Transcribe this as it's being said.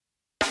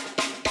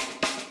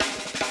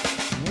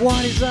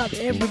What is up,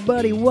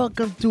 everybody?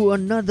 Welcome to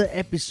another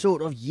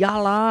episode of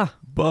Yala.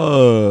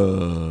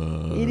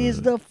 But It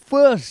is the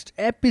first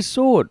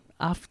episode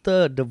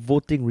after the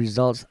voting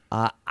results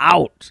are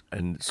out.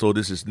 and so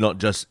this is not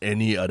just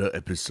any other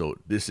episode.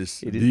 This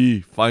is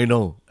the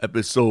final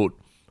episode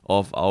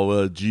of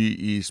our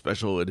GE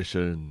special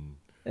edition.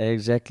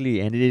 Exactly,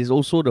 and it is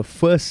also the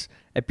first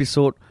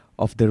episode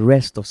of the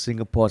rest of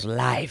Singapore's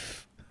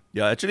life.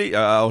 Yeah, actually,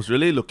 I was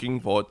really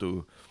looking forward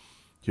to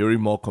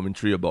hearing more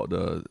commentary about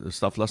the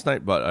stuff last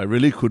night, but I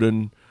really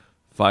couldn't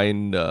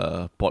find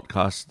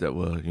podcasts that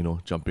were,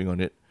 jumping on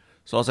it.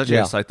 So I was actually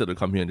excited to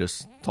come here and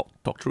just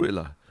talk through it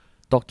lah.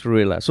 Talk through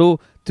it lah. So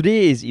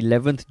today is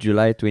 11th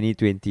July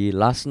 2020.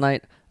 Last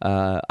night,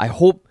 I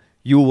hope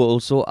you were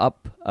also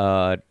up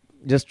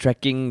just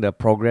tracking the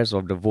progress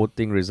of the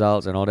voting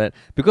results and all that.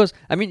 Because,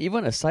 I mean,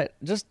 even aside,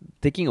 just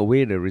taking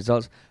away the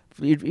results,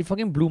 it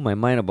fucking blew my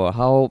mind about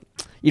how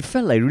it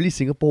felt like really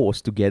Singapore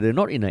was together,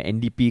 not in an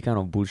NDP kind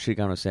of bullshit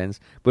kind of sense,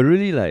 but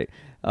really like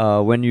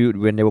when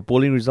there were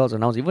polling results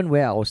announced, even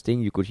where I was staying,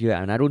 you could hear,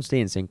 and I don't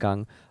stay in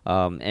Sengkang,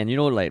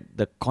 and like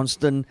the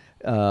constant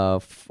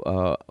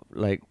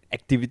like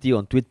activity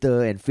on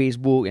Twitter and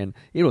Facebook, and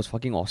it was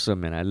fucking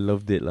awesome, man. I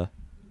loved it lah.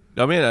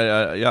 I mean,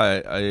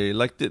 I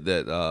liked it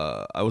that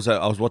I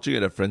was watching it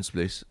at a friend's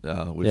place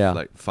with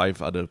like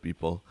 5 other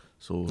people.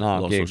 So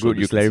okay, good.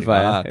 You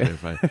clarify.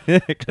 Clarify.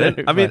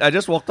 Then, I mean, I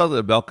just walked out to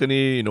the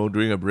balcony,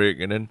 during a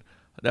break, and then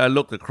I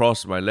looked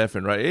across my left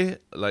and right.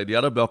 Like the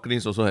other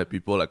balconies also had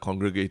people like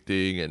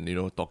congregating and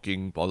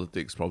talking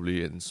politics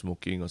probably and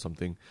smoking or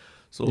something.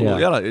 So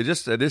like, it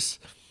just had this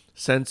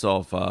sense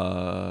of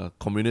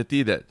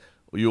community that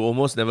you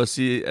almost never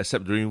see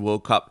except during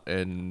World Cup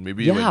and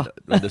maybe when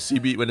the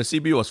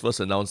CB was first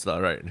announced,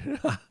 right?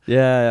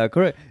 Yeah,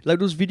 correct. Like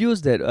those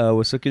videos that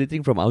were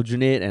circulating from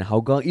Aljunied and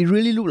Hougang, it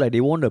really looked like they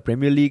won the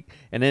Premier League.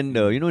 And then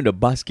the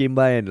bus came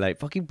by and like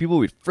fucking people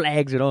with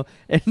flags,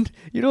 And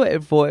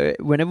for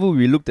whenever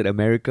we looked at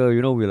America,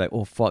 we're like,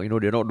 oh fuck,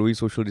 they're not doing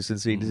social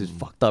distancing. This is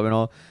fucked up and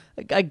all.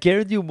 Like, I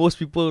guarantee you, most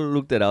people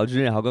looked at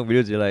Aljunied and Hougang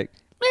videos, they're like,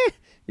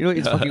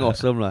 it's fucking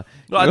awesome lah.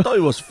 No, I thought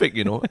it was fake,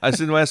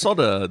 As in when I saw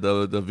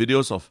the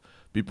videos of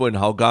people in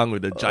Hougang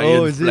with the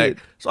giant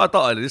flag. So I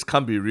thought this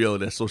can't be real.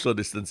 There's social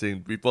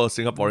distancing.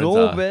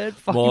 Singaporeans man.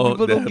 Fucking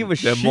people don't give a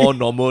shit. They're more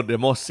normal. They're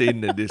more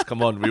sane than this.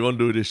 Come on, we won't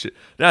do this shit.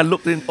 Then I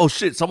looked in. Oh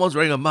shit, someone's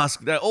wearing a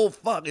mask. Then, oh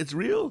fuck, it's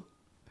real.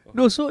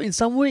 No, so in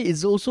some way,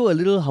 it's also a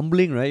little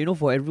humbling, right?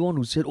 For everyone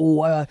who said,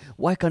 oh,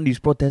 why can't these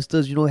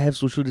protesters, have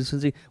social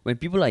distancing? When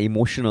people are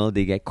emotional,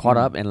 they get caught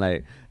up and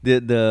like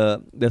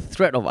the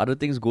threat of other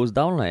things goes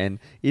down. And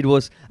it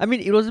was a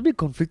bit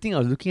conflicting. I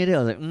was looking at it,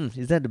 I was like,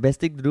 is that the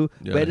best thing to do?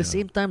 But at the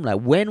same time, like,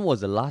 when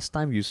was the last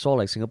time you saw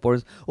like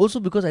Singaporeans?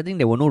 Also because I think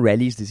there were no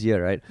rallies this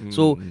year, right?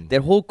 So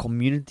that whole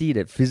community,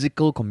 that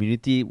physical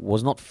community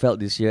was not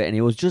felt this year. And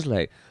it was just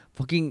like,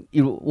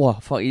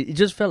 it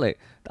just felt like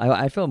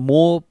I felt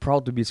more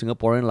proud to be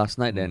Singaporean last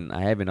night than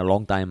I have in a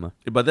long time.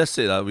 But that's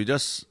it. We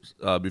just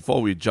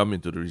before we jump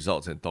into the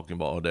results and talking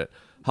about all that,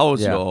 how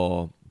was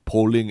your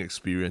polling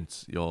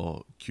experience,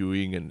 your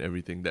queuing and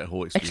everything, that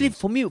whole experience?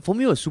 Actually, for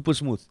me it was super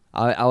smooth.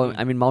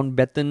 I'm in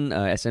Mountbatten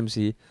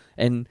SMC,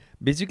 and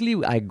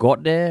basically I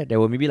got there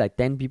were maybe like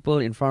 10 people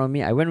in front of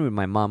me. I went with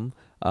my mum.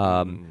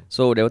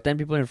 So there were 10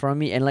 people in front of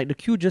me, and like the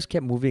queue just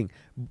kept moving.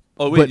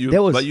 Oh wait,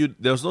 there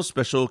was no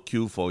special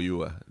queue for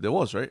you. There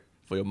was, right?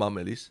 For your mum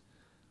at least.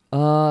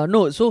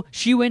 No. So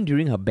she went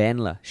during her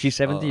band lah. She's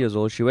 70 years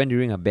old. She went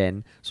during her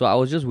band. So I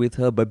was just with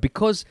her. But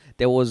because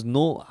there was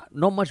not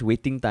much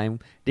waiting time,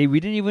 we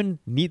didn't even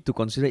need to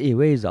consider,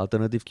 where is the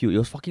alternative queue? It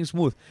was fucking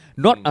smooth.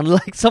 Not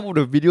unlike some of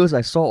the videos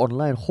I saw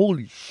online.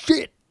 Holy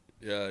shit!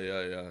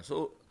 Yeah.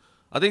 So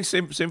I think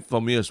same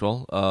for me as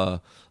well.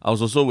 I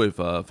was also with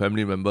a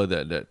family member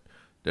that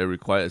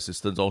required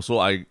assistance. Also,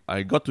 I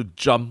got to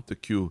jump the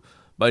queue.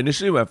 But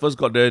initially when I first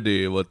got there,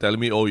 they were telling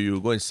me, oh,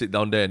 you go and sit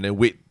down there and then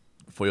wait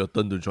for your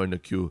turn to join the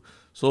queue.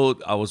 So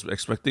I was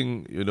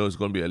expecting, it's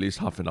going to be at least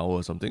half an hour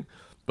or something.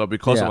 But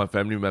because of my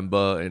family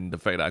member and the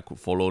fact that I could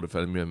follow the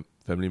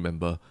family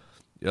member,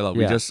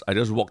 I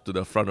just walked to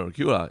the front of the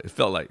queue. It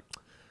felt like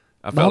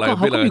a bit like a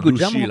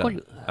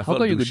douchey. How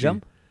come you could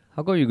jump?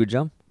 How come you could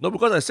jump? No,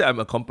 because I said I'm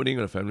accompanying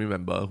a family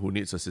member who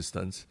needs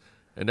assistance.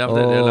 And then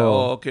after that, they're like,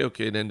 oh,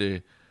 okay. Then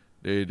they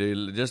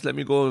just let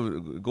me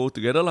go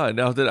together lah. And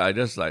then after that, I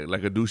just like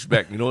a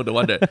douchebag, the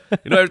one that,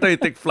 every time you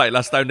take flight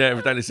last time,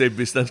 every time they say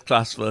business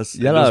class first.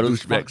 Yeah lah,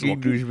 those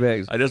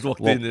douchebags. I just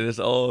walked in and just,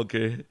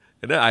 okay.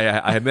 And then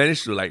I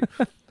managed to like,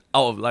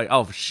 out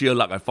of sheer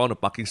luck, I found a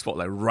parking spot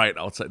like right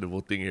outside the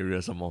voting area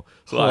somehow.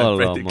 So it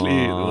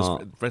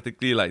was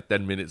practically like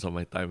 10 minutes of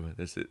my time.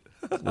 That's it.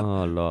 But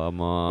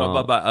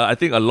I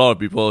think a lot of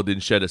people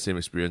didn't share the same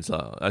experience.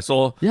 I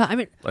saw where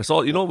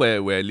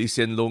Lee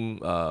Hsien Loong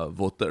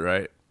voted,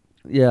 right?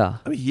 Yeah.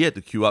 I mean, he had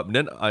to queue up. And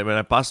then when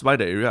I passed by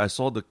the area, I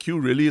saw the queue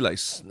really like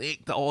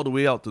snaked all the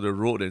way out to the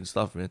road and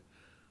stuff, man.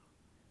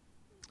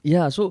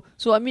 Yeah, so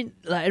I mean,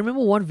 like, I remember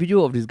one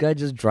video of this guy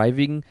just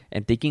driving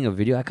and taking a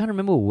video. I can't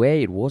remember where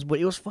it was, but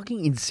it was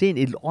fucking insane.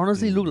 It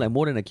honestly looked like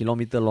more than a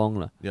kilometer long,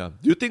 lah. Yeah.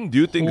 Do you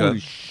think? Holy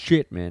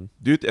shit, man.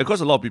 Because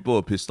a lot of people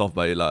were pissed off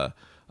by it, lah.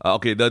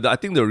 Okay. I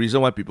think the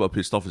reason why people are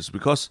pissed off is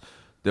because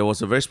there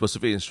was a very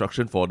specific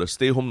instruction for the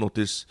stay-home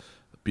notice.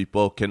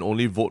 People can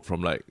only vote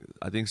from like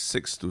I think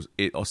 6 to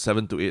 8 or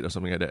 7 to 8 or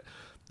something like that.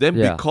 Then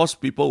because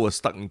people were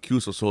stuck in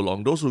queues for so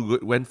long, those who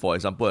went, for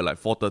example, at like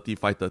 4:30,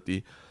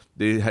 5:30,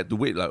 they had to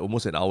wait like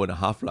almost an hour and a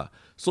half, lah.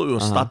 So it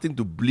was starting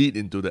to bleed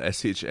into the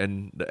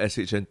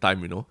SHN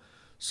time, you know.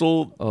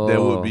 So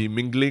there would be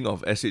mingling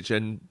of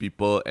SHN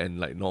people and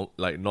like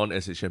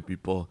non-SHN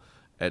people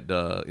in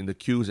the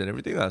queues and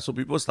everything, lah. So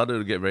people started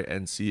to get very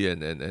antsy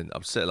and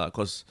upset, lah,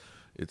 because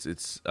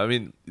it's I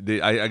mean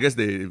I guess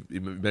they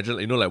imagine,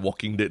 you know, like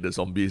Walking Dead, the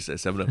zombies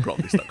at 7 o'clock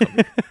they start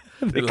coming.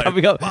 They're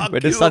coming up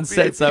when the sun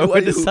sets.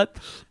 Why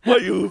are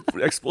you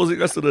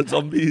exposing us to the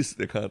zombies?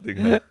 That kind of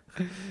thing. Right?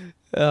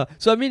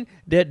 So I mean,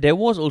 there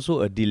was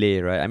also a delay,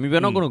 right? I mean, we're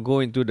not going to go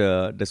into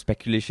the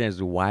speculation as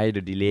to why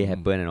the delay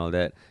happened and all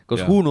that,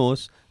 because who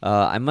knows?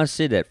 I must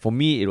say that for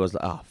me, it was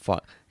like,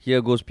 fuck, here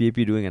goes PAP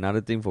doing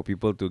another thing for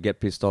people to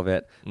get pissed off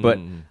at. But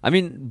I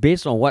mean,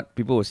 based on what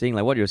people were saying,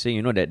 like what you're saying,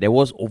 you know, that there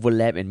was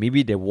overlap and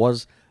maybe there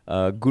was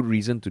a good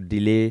reason to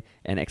delay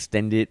and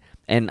extend it.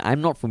 And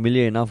I'm not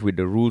familiar enough with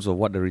the rules of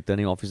what the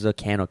returning officer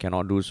can or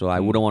cannot do, so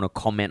I wouldn't want to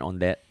comment on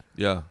that.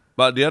 Yeah.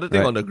 But the other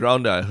thing on the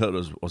ground that I heard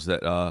was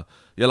that,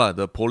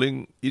 the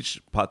polling,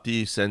 each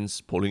party sends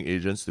polling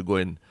agents to go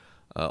and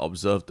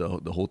observe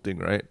the whole thing,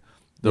 right?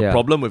 The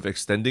problem with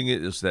extending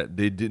it is that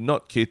they did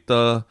not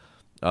cater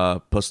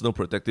personal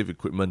protective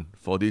equipment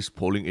for these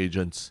polling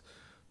agents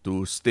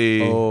to stay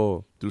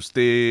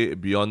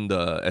beyond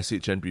the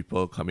SHN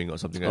people coming or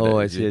something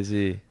like that. I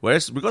see.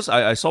 Whereas, because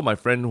I saw my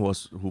friend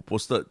who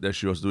posted that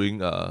she was doing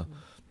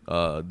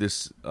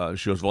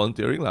she was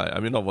volunteering, like, I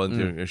mean, not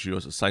volunteering, she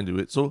was assigned to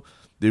it. So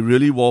they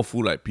really wore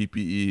full like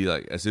PPE,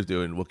 like as if they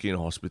were working in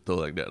a hospital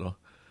like that, to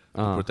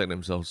protect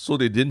themselves. So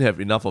they didn't have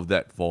enough of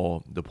that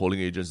for the polling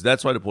agents.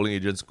 That's why the polling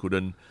agents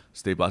couldn't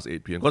stay past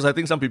 8 p.m. Because I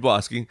think some people are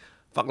asking,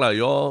 fuck lah,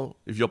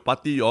 if your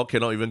party, y'all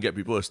cannot even get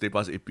people to stay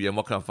past 8 p.m.,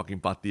 what kind of fucking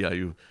party are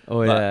you?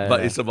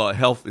 But it's about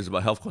health. It's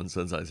about health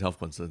concerns. It's health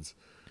concerns.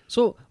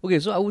 So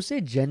I would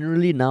say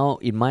generally now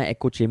in my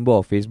echo chamber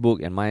of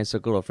Facebook and my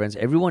circle of friends,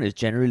 everyone is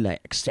generally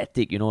like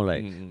ecstatic, you know,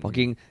 like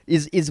fucking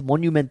is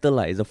monumental.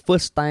 Like, it's the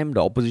first time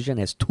the opposition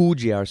has 2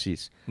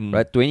 GRCs,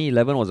 right?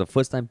 2011 was the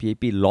first time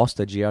PAP lost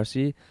a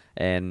GRC,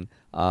 and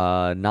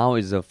now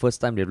is the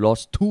first time they've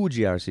lost 2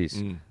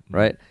 GRCs,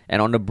 right?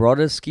 And on the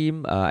broader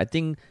scheme, I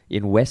think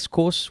in West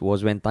Coast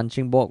was when Tan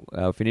Cheng Bock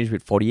finished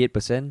with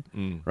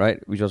 48%,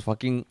 right? Which was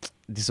fucking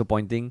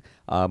disappointing.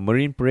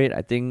 Marine Parade,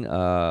 I think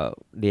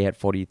they had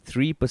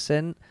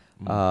 43%.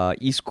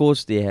 East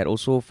Coast, they had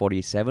also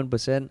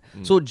 47%.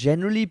 So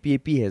generally,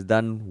 PAP has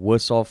done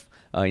worse off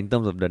in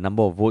terms of the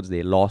number of votes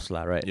they lost,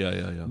 right?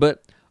 Yeah.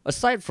 But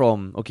aside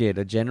from,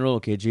 the general,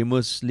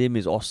 Jamus Slim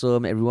is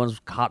awesome, everyone's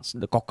hearts,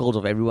 the cockles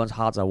of everyone's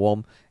hearts are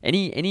warm.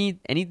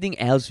 Anything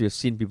else you've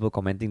seen people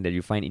commenting that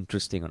you find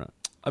interesting or not?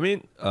 I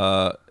mean,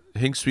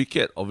 Heng Swee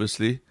Keat,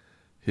 obviously,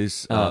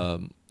 his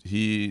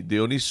they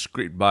only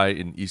scraped by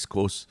in East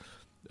Coast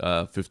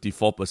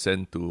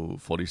 54% to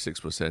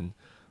 46%.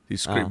 He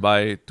scraped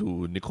by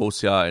to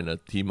Nicosia and a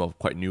team of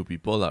quite new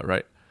people,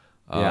 right?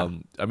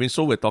 I mean,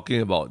 so we're talking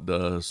about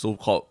the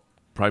so-called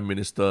Prime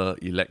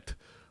Minister-elect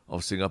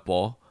of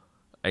Singapore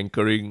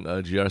anchoring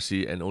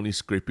GRC and only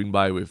scraping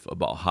by with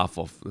about half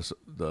of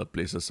the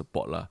place's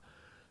support, lah.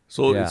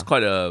 So it's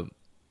quite a...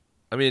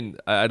 I mean,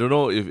 I don't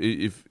know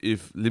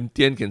if Lim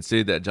Tian can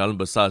say that Jalan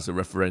Besar is a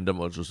referendum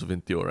on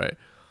Josephine Teo, right?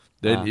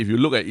 Then if you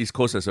look at East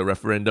Coast as a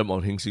referendum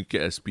on Heng Swee Keat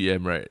as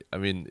PM, right? I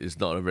mean, it's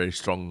not a very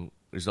strong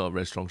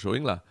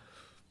showing, lah.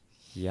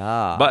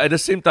 Yeah. But at the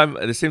same time,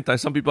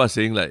 some people are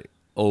saying like,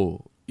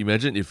 oh,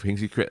 imagine if Heng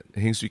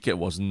Swee Keat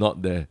was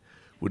not there,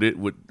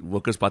 would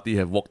Workers' Party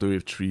have walked away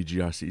with 3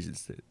 GRCs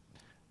instead?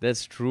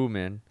 That's true,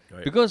 man.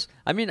 Right. Because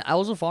I mean, I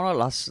also found out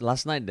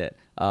last night that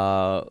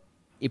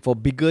if for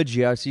bigger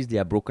GRCs, they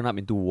are broken up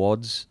into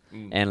wards,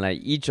 and like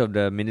each of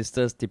the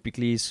ministers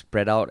typically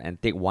spread out and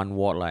take one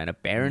ward, and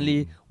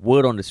apparently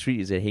word on the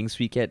street is that Heng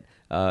Swee Keat,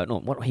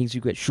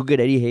 Sugar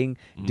Daddy Heng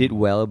did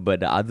well,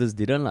 but the others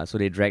didn't, so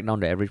they dragged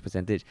down the average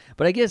percentage.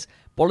 But I guess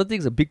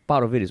politics, a big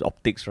part of it is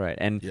optics, right?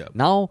 And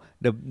now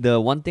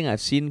the one thing I've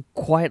seen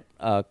quite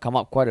come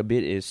up quite a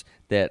bit is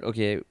that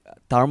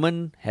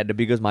Tharman had the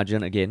biggest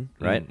margin again,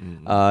 right?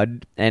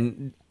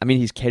 And I mean,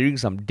 he's carrying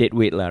some dead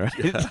weight, right?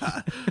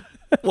 Yeah.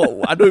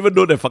 Well, I don't even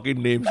know their fucking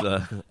names,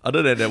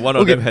 other than that one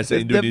of them has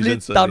an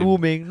Indonesian surname. Tan Wu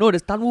Ming. No,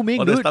 there's Tan Wu Ming,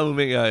 dude. There's Tan Wu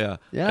Ming, yeah.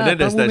 And then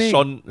there's that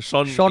Sean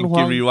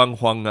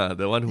Huang,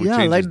 the one who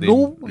changed his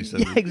name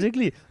recently. Yeah,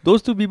 exactly.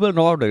 Those two people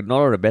not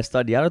the best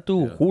start. The other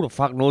two, who the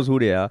fuck knows who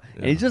they are?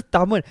 And it's just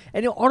Tharman.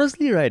 And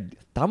honestly, right,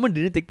 Tharman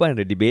didn't take part in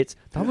the debates.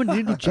 Tharman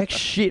didn't do jack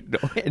shit.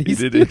 And he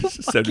did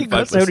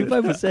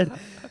 75%.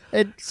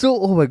 And so,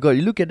 oh my god,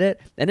 you look at that.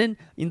 And then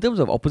in terms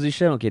of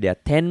opposition, okay, there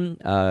are 10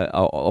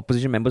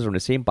 opposition members from the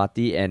same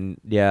party, and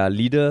their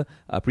leader,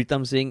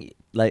 Pritam Singh,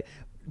 like,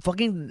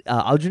 fucking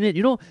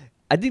Aljunied,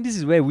 I think this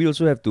is where we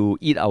also have to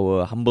eat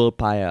our humble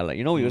pie. Like,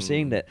 we were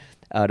saying that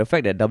the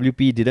fact that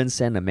WP didn't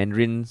send a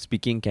Mandarin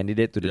speaking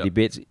candidate to the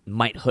debates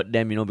might hurt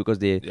them, because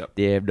they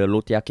have the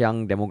Low Tia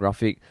Kiang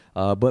demographic.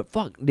 But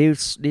fuck, they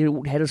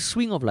had a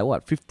swing of like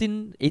what,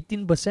 15,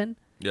 18%?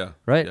 Yeah.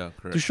 Right? Yeah,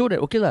 correct. To show that,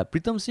 okay,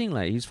 Pritam Singh,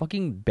 like, he's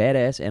fucking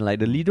badass, and like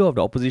the leader of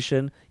the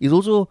opposition is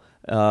also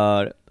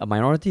a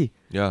minority.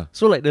 Yeah.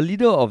 So like the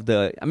leader of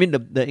the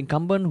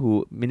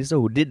incumbent minister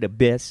who did the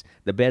best,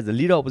 the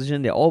leader of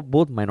opposition, they're all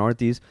both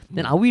minorities.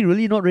 Then are we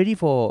really not ready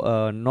for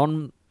a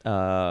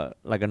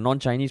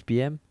non-Chinese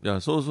PM? Yeah,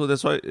 so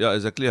that's why,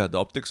 exactly, the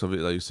optics of it,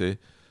 like you say,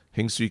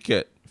 Heng Swee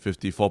Keat,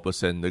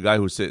 54%, the guy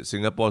who said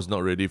Singapore is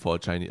not ready for a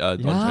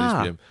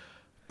non-Chinese PM.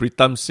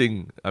 Pritam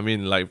Singh,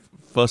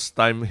 first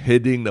time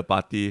heading the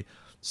party,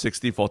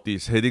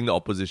 60-40, heading the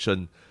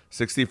opposition,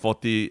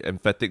 60-40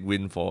 emphatic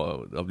win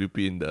for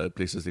WP in the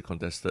places they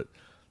contested.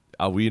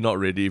 Are we not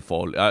ready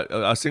for...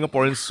 Are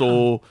Singaporeans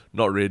so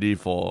not ready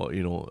for,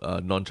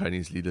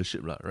 non-Chinese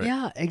leadership, right?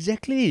 Yeah,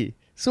 exactly.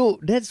 So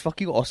that's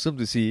fucking awesome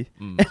to see.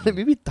 And like,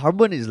 maybe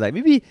Tharman is like...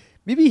 Maybe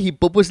he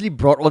purposely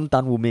brought on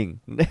Tan Wu Ming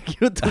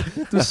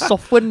to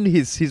soften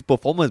his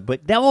performance.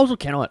 But that also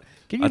cannot.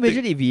 Can you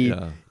imagine if he...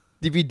 Yeah.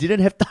 If he didn't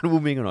have Tan Wu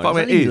Ming or not.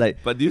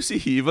 But do you see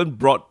he even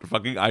brought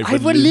fucking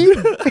Ivan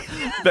Lim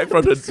back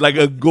from like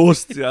a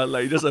ghost,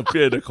 like just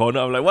appeared in the corner.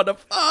 I'm like, what the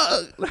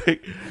fuck?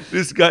 Like,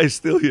 this guy is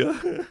still here.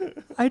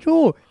 I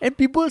know. And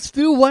people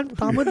still want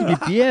Tharman to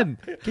be PM.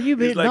 Can you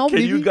like, now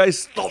can you guys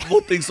stop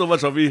voting so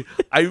much for me?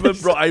 I even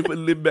brought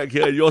Ivan Lim back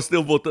here and you're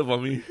still voted for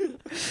me.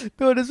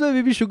 No, that's why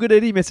maybe Sugar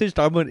Daddy messaged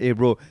Tharman, hey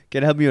bro,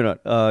 can you help me or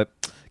not?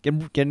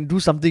 Can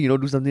do something,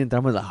 do something. And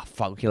Tharman's like,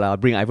 fuck, okay, I'll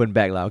bring Ivan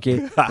back,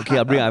 okay? Okay,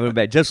 I'll bring Ivan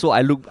back just so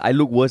I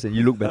look worse and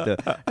you look better.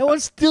 That one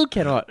still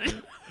cannot.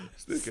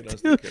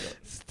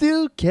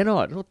 Still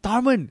cannot. No,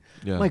 Tharman.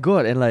 Yeah. My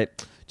God. And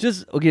like,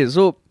 just, okay,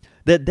 so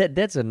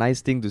that's a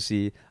nice thing to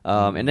see.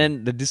 And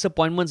then the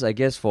disappointments, I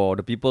guess, for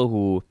the people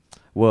who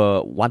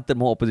wanted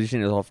more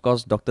opposition is, of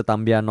course, Dr.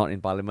 Tambia not in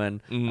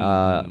parliament,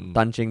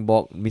 Tan Cheng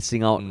Bock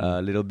missing out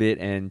a little bit,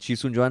 and Chee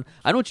Soon Juan.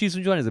 I know Chee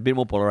Soon Juan is a bit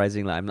more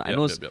polarizing.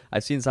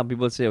 I've seen some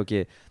people say,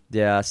 okay,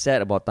 they are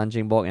sad about Tan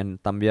Cheng Bock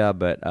and Tambia,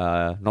 but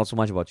not so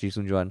much about Chee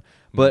Soon Juan.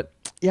 But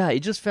yeah, it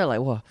just felt like,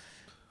 wow.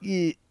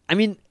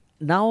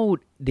 Now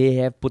they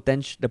have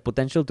the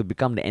potential to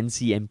become the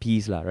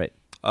NCMPs, right?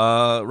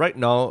 Right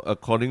now,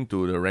 according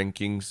to the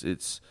rankings,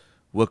 it's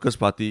Workers'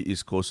 Party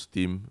East Coast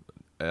team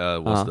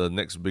was the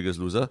next biggest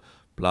loser,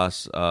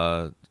 plus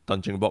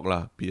Tan Cheng Bock,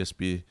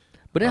 PSP.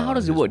 But then how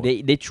does it work?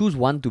 They choose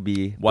one to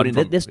be...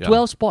 There's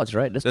 12 spots,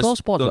 right? There's 12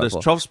 spots. No, there's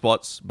 12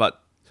 spots,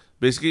 but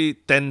basically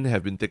 10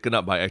 have been taken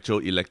up by actual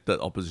elected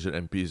opposition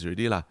MPs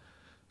already.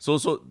 So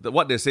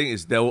what they're saying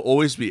is there will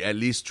always be at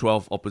least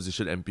 12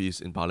 opposition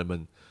MPs in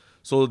Parliament.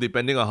 So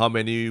depending on how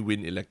many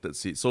win elected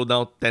seats. So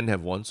now 10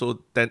 have won.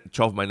 So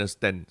 12 minus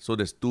 10. So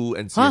there's 2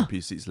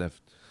 NCMP seats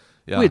left.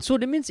 Yeah. Wait, so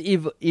that means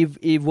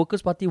if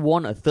Workers' Party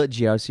won a third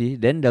GRC,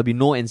 then there'll be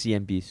no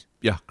NCMPs?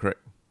 Yeah, correct.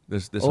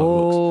 That's how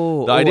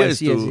it works.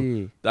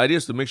 The idea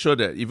is to make sure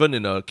that even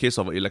in a case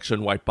of an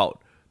election wipeout,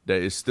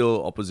 there is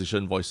still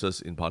opposition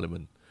voices in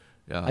Parliament.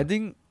 Yeah. I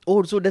think...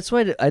 so that's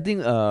why I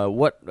think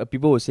what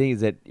people were saying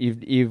is that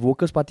if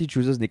Workers' Party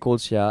chooses Nicole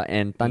Seah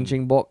and Tan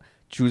Cheng Bock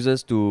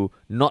chooses to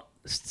not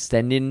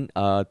stand in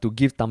to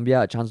give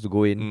Tambia a chance to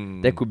go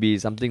in, that could be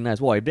something nice.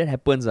 Wow, if that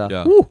happens,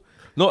 woo!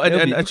 No,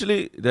 and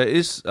actually there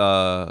is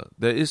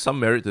some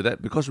merit to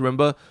that, because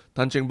remember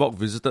Tan Cheng Bock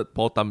visited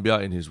Paul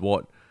Tambia in his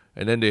ward,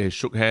 and then they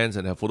shook hands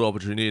and had photo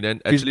opportunity, and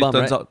then actually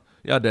turns out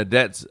their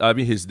dads,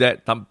 his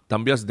dad,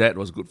 Tambia's dad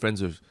was good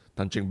friends with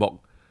Tan Cheng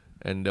Bock.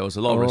 And there was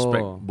a lot of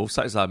respect. Both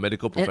sides are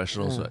medical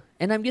professionals. Right?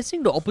 And I'm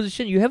guessing the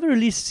opposition, you haven't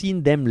really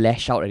seen them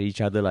lash out at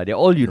each other. They're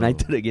all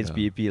united against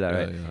PAP.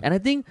 Right? Yeah. And I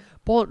think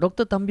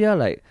Dr.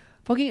 Tambia,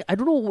 fucking, I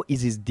don't know what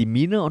is his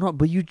demeanor or not,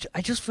 but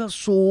I just felt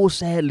so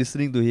sad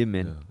listening to him,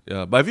 man.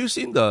 Yeah. But have you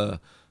seen the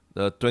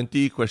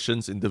 20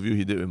 questions interview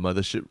he did with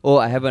Mothership? Oh,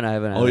 I haven't.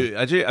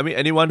 Actually,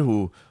 anyone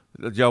who...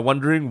 You're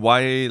wondering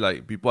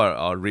why people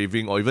are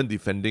raving or even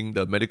defending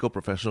the medical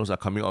professionals are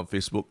coming on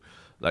Facebook.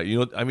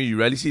 You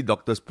rarely see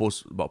doctors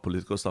post about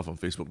political stuff on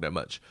Facebook that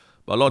much.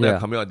 But a lot of them are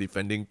coming out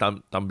defending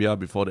Tambia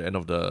before the end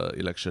of the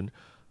election.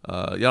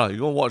 You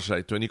go watch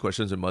 20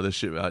 questions with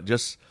Mothership.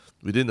 Just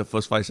within the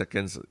first 5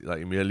 seconds,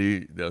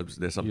 immediately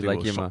there's something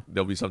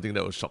there'll be something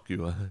that will shock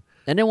you.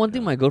 And then one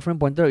thing my girlfriend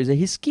pointed out is that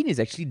his skin is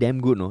actually damn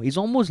good, no? It's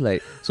almost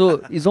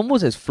it's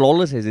almost as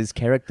flawless as his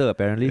character,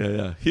 apparently.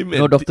 Yeah.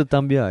 Dr.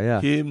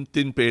 Tambia, Him,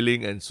 Tin Pei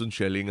Ling and Sun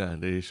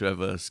Xueling, they should have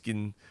a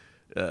skin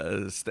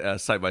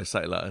side by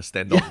side, a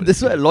standoff. Yeah,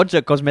 that's why I launched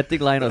a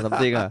cosmetic line or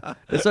something.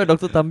 That's why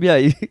Dr.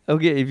 Tambia,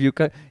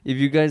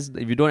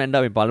 if you don't end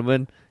up in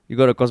Parliament, you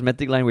got a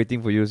cosmetic line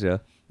waiting for you, yeah.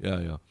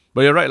 Yeah.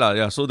 But you're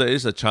right, so there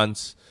is a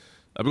chance.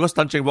 Because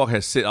Tan Cheng Bock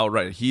has said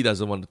outright he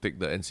doesn't want to take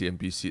the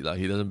NCMP seat.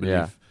 He doesn't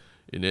believe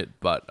in it.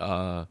 But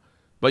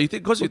But you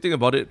think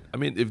about it, I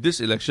mean, if this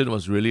election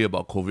was really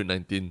about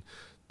COVID-19,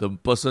 the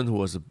person who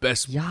was the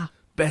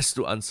best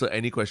to answer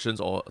any questions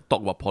or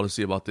talk about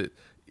policy about it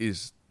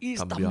is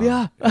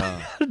Tambia.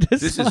 Yeah.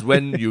 This is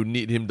when you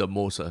need him the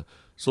most.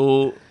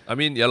 So, I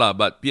mean,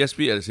 but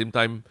PSP at the same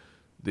time,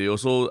 they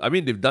also, I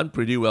mean, they've done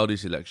pretty well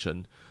this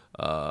election.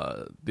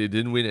 They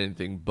didn't win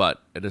anything,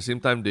 but at the same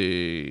time,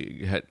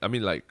 they had, I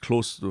mean, like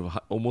close to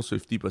almost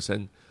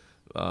 50%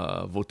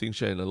 voting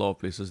share in a lot of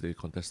places they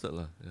contested.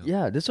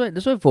 Yeah, that's why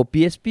for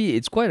PSP,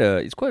 it's quite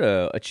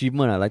a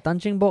achievement. Like Tan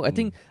Cheng Bock, I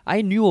think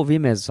I knew of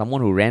him as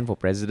someone who ran for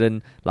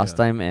president last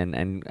time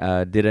and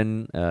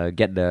didn't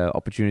get the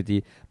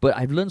opportunity. But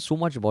I've learned so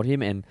much about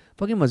him, and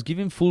fucking must give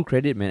him full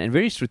credit, man. And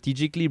very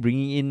strategically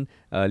bringing in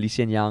Lee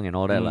Hsien Yang and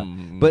all that.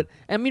 But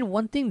I mean,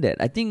 one thing that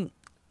I think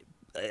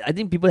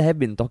people have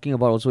been talking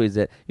about also is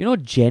that,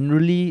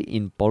 generally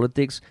in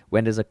politics,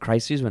 when there's a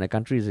crisis, when a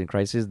country is in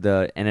crisis,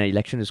 and an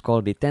election is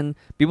called,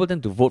 people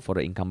tend to vote for the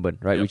incumbent,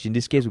 right? Which in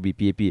this case would be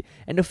PAP.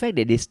 And the fact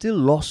that they still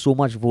lost so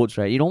much votes,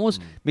 right? It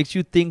almost makes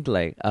you think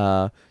like,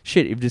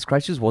 shit, if this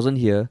crisis wasn't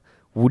here,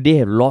 would they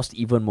have lost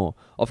even more?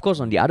 Of course,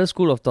 on the other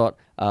school of thought,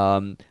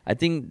 I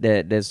think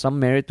that there's some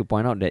merit to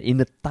point out that in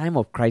the time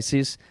of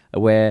crisis,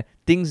 where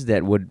things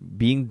that were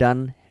being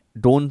done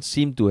don't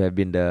seem to have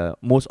been the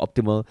most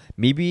optimal,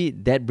 maybe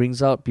that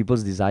brings out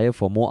people's desire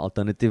for more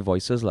alternative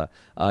voices.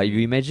 If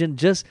you imagine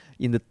just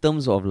in the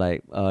terms of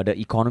like the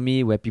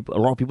economy, where a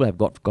lot of people have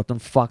gotten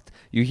fucked,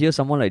 you hear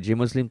someone like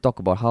James Lim talk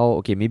about how,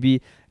 okay,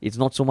 maybe it's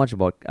not so much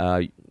about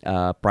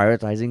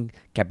prioritizing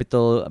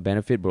capital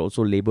benefit but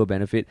also labor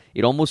benefit.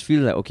 It almost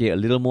feels like, okay, a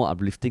little more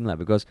uplifting,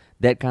 because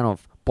that kind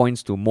of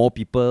points to more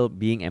people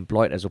being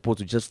employed as opposed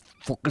to just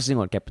focusing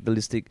on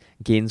capitalistic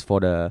gains for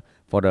the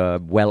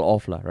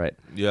well-off, right?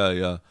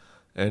 Yeah.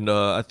 And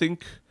I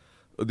think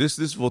this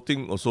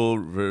voting also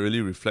really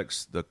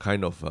reflects the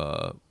kind of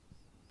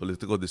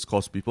political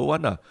discourse people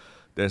want.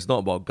 There's not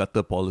about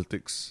gutter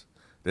politics.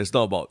 There's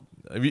not about,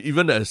 I mean,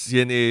 even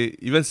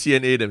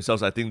CNA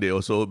themselves, I think they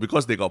also,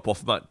 because they got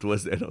POFMAT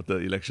towards the end of the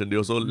election, they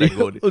also let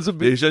go.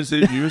 They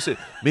said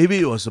maybe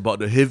it was about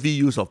the heavy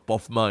use of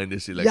POFMA in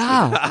this election.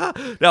 Yeah.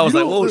 Then I was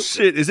like, oh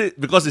shit, is it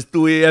because it's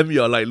 2 a.m.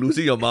 you're like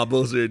losing your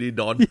marbles already,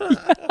 Dawn?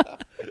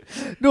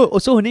 No,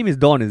 so her name is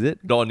Dawn, is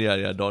it? Dawn,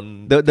 yeah,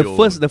 Dawn. The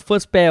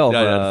first pair of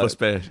the first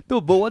pair.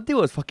 No, but one thing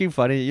was fucking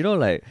funny.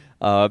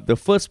 The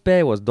first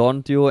pair was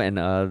Dawn Teo and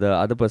the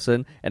other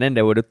person, and then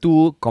there were the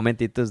two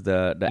commentators,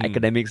 the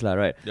academics,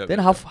 right? Yep, then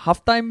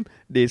half time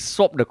they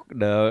swapped the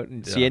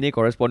CNA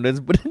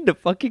correspondents, but then the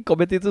fucking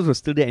commentators were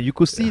still there, and you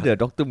could see the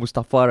Dr.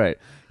 Mustafa, right?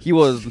 He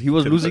was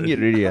losing it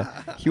really.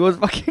 He was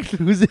fucking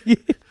losing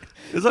it.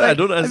 That's why I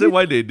don't understand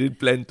why they didn't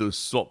plan to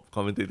swap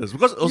commentators.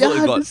 Because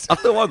also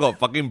after a while got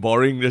fucking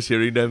boring just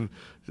hearing them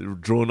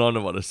drone on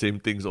about the same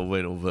things over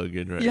and over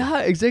again, right? Yeah,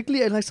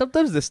 exactly. And like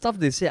sometimes the stuff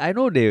they say, I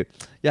know they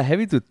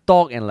having to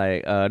talk and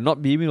like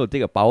not being able to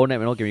take a power nap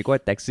and all can be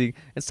quite taxing.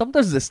 And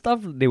sometimes the stuff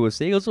they were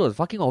saying also was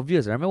fucking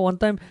obvious. I remember one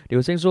time they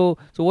were saying, so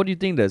what do you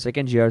think the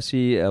second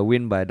GRC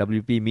win by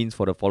WP means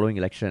for the following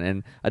election?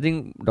 And I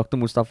think Dr.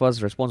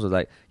 Mustafa's response was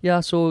like,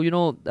 yeah, so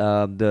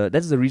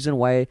that's the reason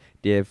why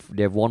they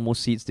have won more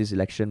seats this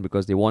election,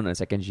 because they won a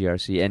second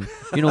GRC. And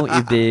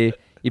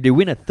if they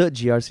win a third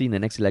GRC in the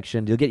next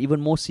election, they'll get even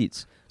more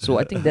seats. So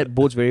I think that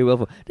bodes very well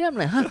for. Then I'm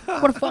like,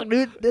 what the fuck,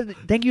 dude?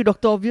 Thank you,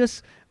 Dr.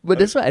 Obvious. But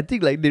that's why I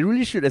think like they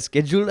really should have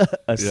scheduled a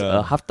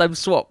halftime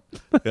swap.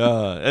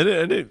 Yeah,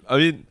 and I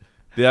mean,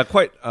 they are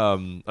quite.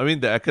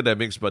 The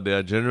academics, but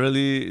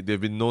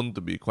they've been known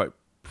to be quite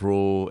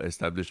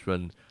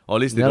pro-establishment, or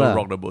at least they don't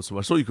rock the boat so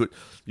much. So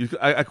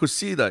I could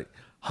see like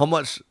how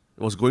much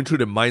was going through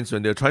their minds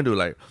when they're trying to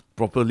like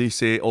properly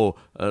say,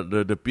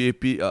 the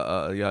PAP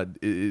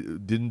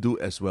it didn't do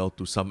as well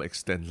to some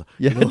extent.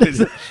 Yeah,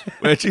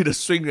 where actually the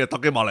swing, they're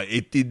talking about like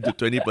 18 to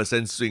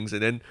 20% swings,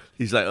 and then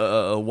he's like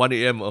 1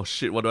 a.m. Oh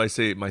shit, what do I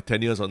say? My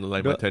tenure's on the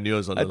line. I tell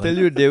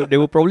you, they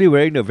were probably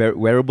wearing the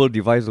wearable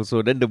device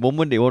also. Then the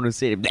moment they want to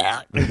say,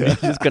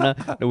 just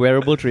the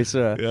wearable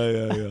tracer.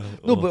 Yeah.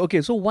 No, but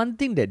okay. So one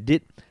thing that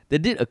did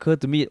occur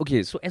to me.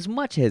 Okay, so as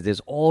much as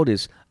there's all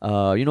this,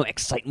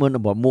 excitement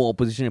about more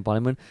opposition in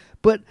parliament,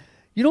 but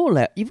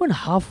like even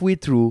halfway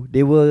through,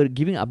 they were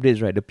giving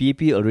updates, right? The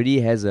PAP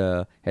already has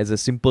a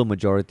simple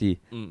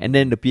majority, and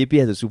then the PAP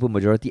has a super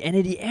majority, and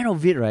at the end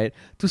of it, right,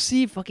 to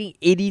see fucking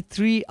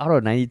 83 out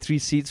of 93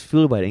 seats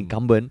filled by the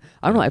incumbent,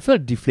 I don't know, I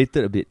felt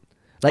deflated a bit.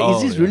 Like,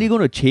 is this really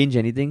going to change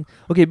anything?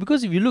 Okay,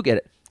 because if you look at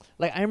it,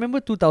 like, I remember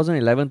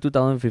 2011,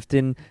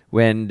 2015,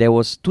 when there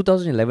was,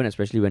 2011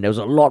 especially, when there was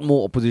a lot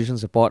more opposition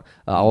support.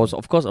 I was,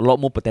 of course, a lot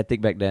more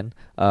pathetic back then.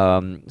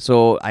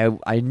 So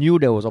I knew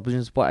there was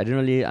opposition support. I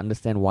didn't really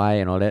understand why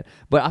and all that.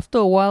 But after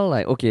a while,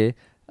 like, okay,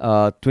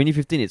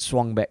 2015, it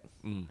swung back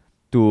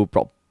to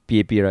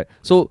PAP, right?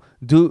 So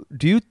do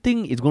you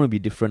think it's going to be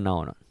different now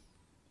or not?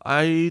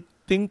 I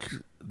think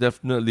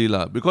definitely,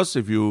 because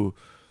if you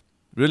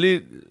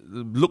really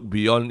look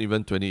beyond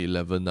even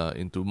 2011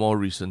 into more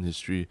recent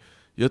history,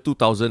 year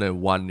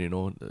 2001,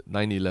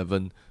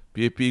 9/11,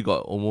 PAP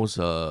got almost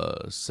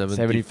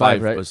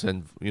 75, right?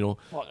 75%. You know,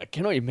 Oh, I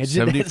cannot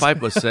imagine that.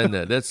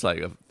 75%. That's like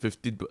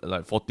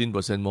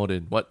 14% more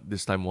than what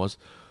this time was.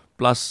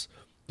 Plus,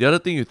 the other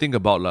thing you think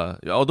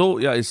about although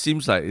it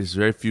seems like it's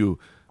very few,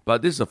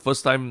 but this is the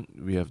first time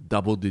we have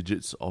double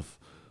digits of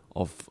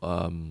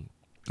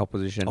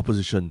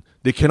opposition.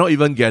 They cannot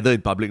even gather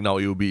in public now.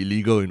 It will be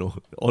illegal,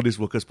 all this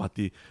Workers'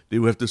 Party. They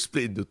will have to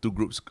split into two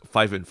groups,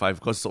 5 and 5,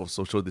 because of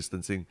social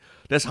distancing.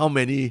 That's how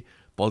many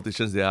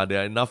politicians there are. They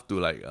are enough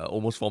to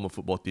almost form a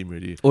football team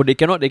already. Oh, they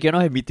cannot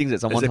have meetings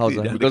at someone's house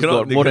because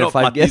got more than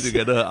 5 guests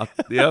together.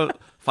 They are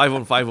 5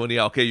 on 5 only.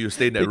 Okay, you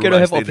stay in that room. They cannot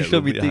have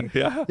official meeting.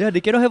 Yeah,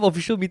 they cannot have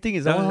official meeting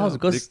in someone's house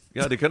because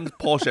they can't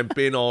pour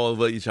champagne all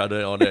over each other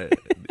and all that.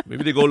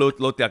 Maybe they go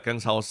Lo Tia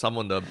Kang's house, some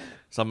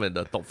at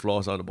the top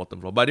floor, some on the bottom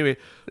floor. But anyway,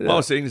 what I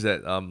was saying is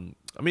that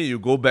you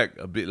go back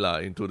a bit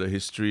into the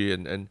history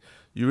and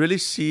you really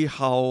see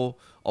how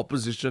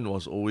opposition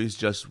was always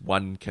just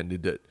one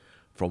candidate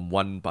from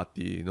one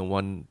party.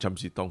 One Cham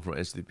Si Tong from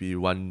SDP,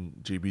 one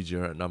JB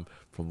Jeyaretnam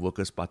from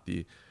Workers'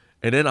 Party.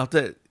 And then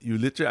after that, you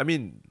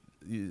literally,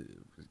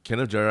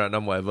 Kenneth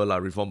Jeyaretnam,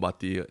 whatever, Reform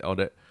Party, all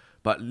that.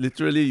 But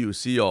literally, you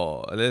see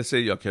let's say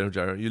you're Kenneth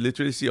Jeyaretnam, you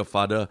literally see your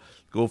father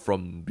go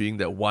from being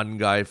that one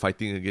guy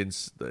fighting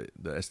against the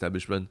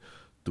establishment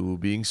to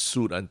being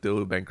sued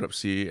until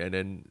bankruptcy, and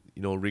then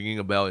ringing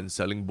a bell and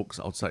selling books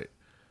outside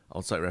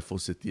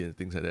Raffles City and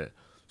things like that.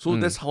 So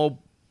that's how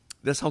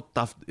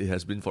tough it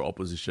has been for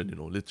opposition.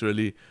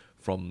 Literally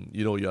from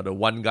you're the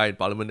one guy in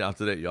parliament.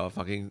 After that, you're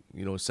fucking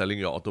selling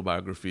your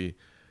autobiography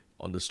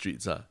on the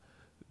streets.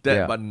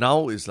 But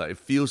now it's like it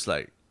feels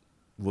like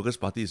Workers'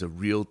 Party is a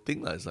real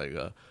thing. It's like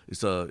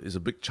it's a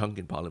big chunk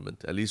in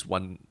parliament. At least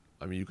one.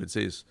 You could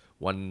say it's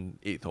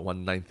 1/8 or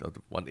 1/9 or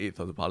 1/8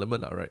 of the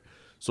parliament, right?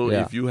 So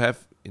if you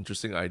have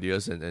interesting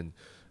ideas and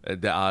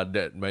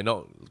that might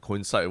not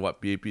coincide with what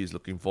PAP is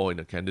looking for in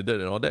a candidate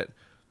and all that,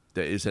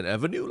 there is an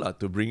avenue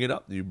to bring it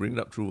up. You bring it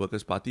up through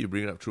Workers' Party, you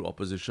bring it up through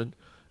opposition,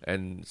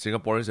 and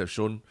Singaporeans have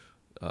shown,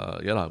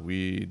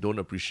 we don't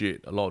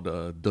appreciate a lot of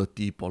the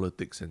dirty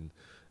politics and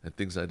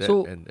things like that.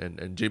 So,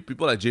 and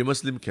people like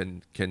Jamus Lim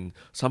can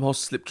somehow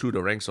slip through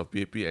the ranks of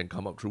PAP and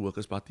come up through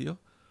Workers' Party.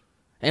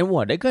 And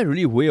that guy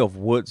really way of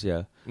words,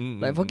 yeah.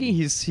 Fucking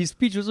his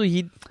speech also,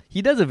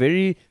 he does a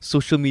very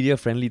social media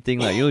friendly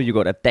thing. You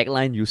got a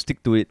tagline, you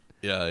stick to it.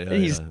 And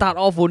he start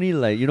off only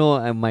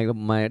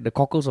the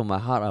cockles of my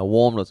heart are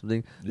warm or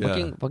something.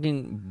 Yeah.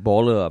 Fucking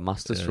baller,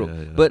 master stroke.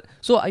 Yeah. But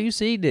so are you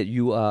saying that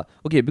you are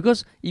okay?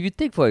 Because if you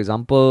take, for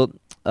example,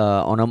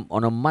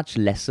 on a much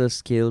lesser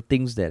scale,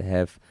 things that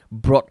have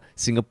brought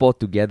Singapore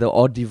together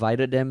or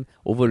divided them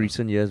over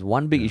recent years,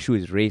 one big issue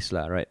is race,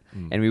 right?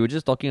 And we were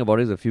just talking about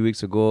this a few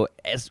weeks ago.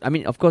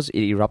 Of course,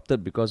 it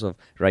erupted because of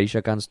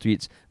Raisha Khan's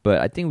tweets, but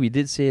I think we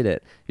did say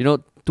that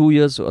 2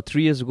 years or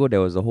 3 years ago, there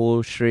was the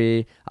whole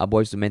Shrey, Our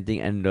Boys to Men thing,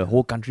 and the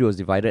whole country was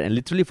divided. And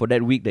literally for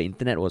that week, the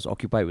internet was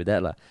occupied with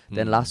that.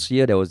 Then last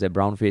year, there was that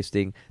brown face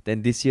thing.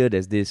 Then this year,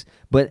 there's this.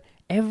 But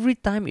every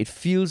time, it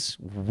feels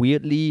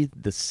weirdly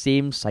the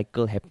same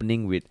cycle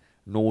happening with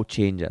no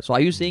change. So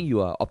are you saying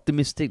you are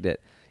optimistic that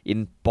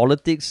in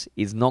politics,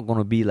 it's not going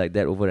to be like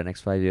that over the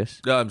next 5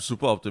 years? Yeah, I'm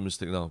super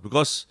optimistic now.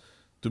 Because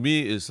to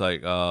me, it's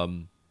like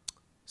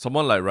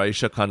someone like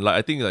Raisha Khan,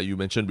 I think you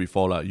mentioned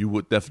before, you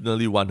would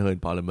definitely want her in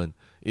parliament,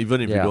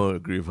 even if you don't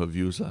agree with her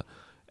views.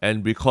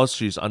 And because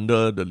she's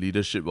under the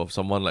leadership of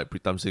someone like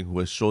Pritam Singh, who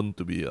has shown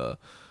to be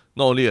not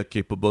only a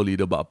capable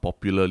leader, but a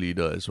popular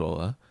leader as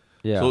well.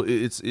 So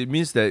it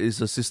means that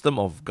it's a system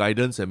of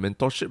guidance and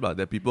mentorship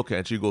that people can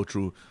actually go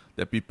through,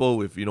 that people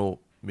with,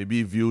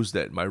 maybe views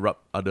that might rub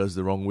others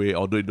the wrong way,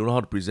 or they don't know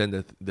how to present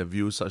their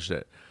views such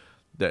that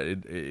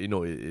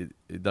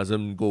it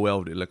doesn't go well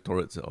with the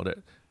electorates and all that.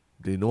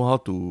 They know how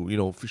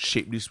to,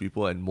 shape these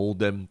people and mold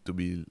them to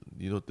be,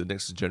 the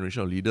next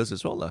generation of leaders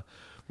as well,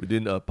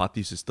 within a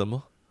party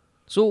system.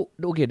 So,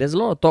 okay, there's a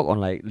lot of talk on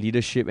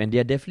leadership, and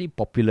they're definitely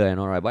popular and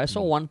all right. But I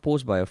saw one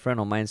post by a friend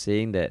of mine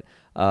saying that,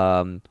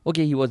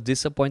 he was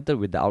disappointed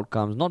with the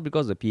outcomes, not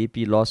because the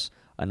PAP lost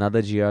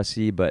another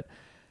GRC, but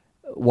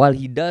while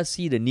he does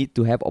see the need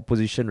to have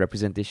opposition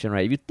representation,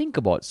 right? If you think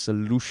about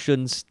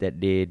solutions that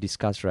they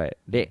discuss, right,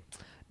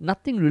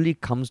 nothing really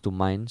comes to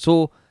mind.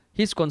 So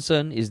his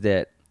concern is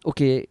that,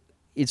 okay,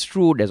 it's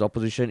true there's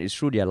opposition, it's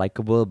true they're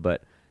likable,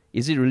 but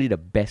is it really the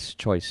best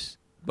choice?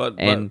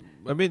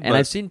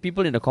 I've seen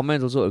people in the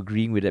comments also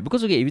agreeing with that.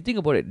 Because, okay, if you think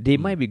about it, they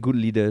might be good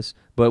leaders,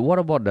 but what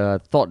about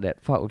the thought that,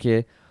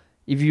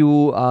 if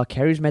you are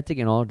charismatic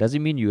and all, does it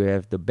mean you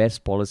have the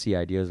best policy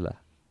ideas?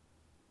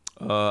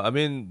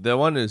 That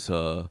one is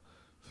a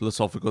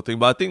philosophical thing,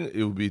 but I think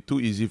it would be too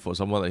easy for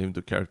someone like him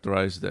to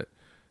characterize that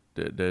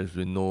there's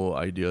been no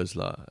ideas.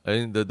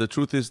 The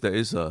truth is there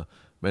is a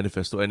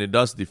manifesto, and it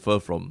does differ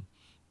from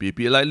PAP.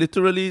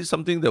 Literally,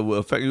 something that will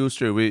affect you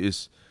straight away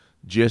is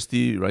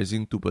GST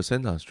rising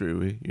 2% straight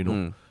away.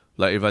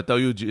 If I tell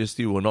you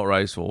GST will not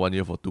rise for 1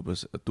 year for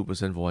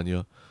 2% for 1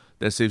 year,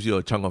 that saves you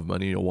a chunk of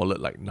money in your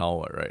wallet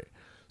now, right?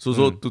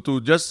 So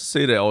to just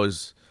say that,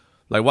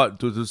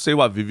 to say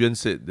what Vivian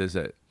said, there's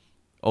that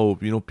oh,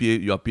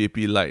 you are PAP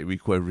light, we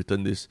could have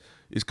written this.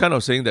 It's kind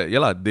of saying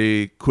that,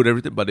 they could have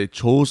written, but they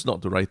chose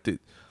not to write it,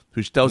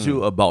 which tells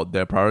you about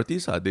their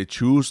priorities. They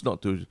choose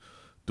not to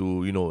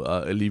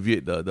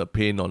alleviate the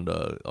pain on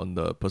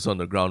the person on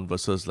the ground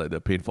versus like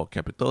the pain for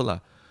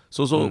capital.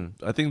 So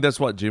I think that's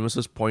what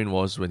James's point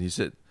was when he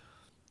said,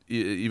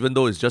 even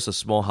though it's just a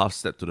small half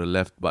step to the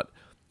left, but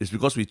it's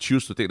because we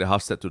choose to take the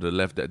half step to the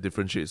left that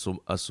differentiates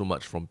us so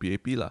much from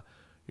PAP. Like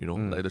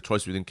the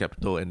choice between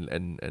capital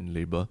and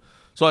labor.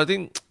 So I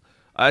think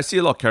I see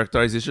a lot of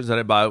characterizations on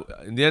it, but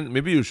in the end,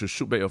 maybe you should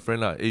shoot back your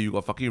friend. Hey, you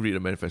got fucking read the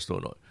manifesto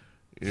or not?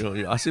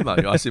 You ask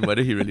him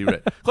whether he really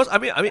read. Because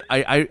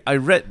I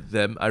read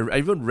them. I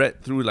even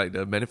read through like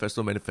the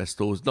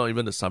manifestos, not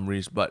even the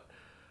summaries, but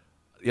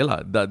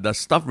the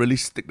stuff really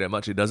stick that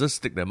much. It doesn't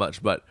stick that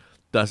much, but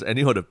does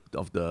any of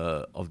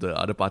the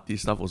other party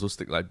stuff also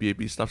stick? Like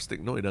BAP stuff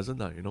stick? No, it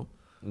doesn't.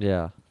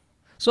 Yeah.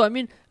 So I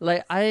mean,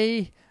 like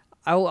I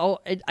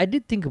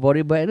did think about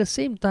it, but at the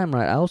same time,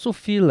 right, I also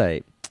feel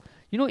like,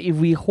 if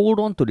we hold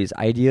on to this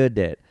idea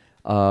that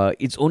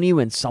it's only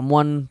when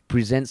someone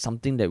presents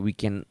something that we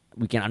can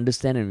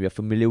understand and we are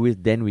familiar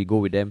with, then we go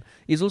with them.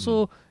 It's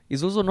also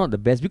not the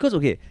best, because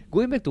okay,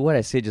 going back to what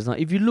I said just now,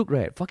 if you look,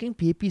 right, fucking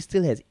PAP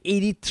still has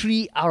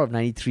 83 out of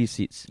 93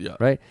 seats. Yeah.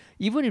 Right?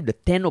 Even if the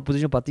 10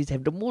 opposition parties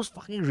have the most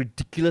fucking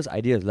ridiculous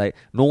ideas, like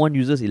no one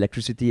uses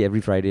electricity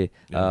every Friday,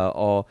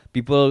 or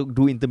people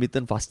do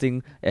intermittent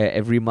fasting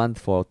every month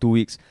for 2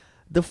 weeks.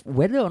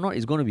 Whether or not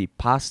it's going to be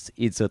passed,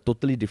 it's a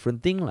totally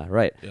different thing,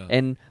 right? Yeah.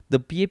 And the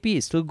PAP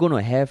is still going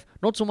to have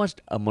not so much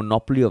a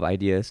monopoly of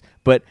ideas,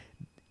 but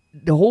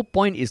the whole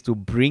point is to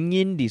bring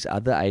in these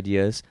other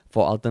ideas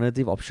for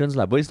alternative options,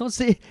 But it's not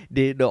say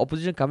the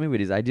opposition coming with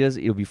these ideas,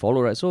 it'll be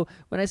followed, right? So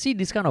when I see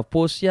this kind of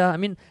posts, I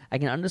mean, I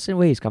can understand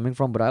where he's coming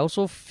from, but I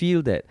also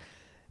feel that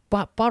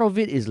part of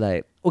it is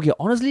like, okay,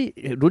 honestly,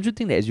 don't you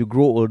think that as you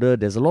grow older,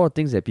 there's a lot of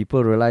things that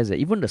people realize that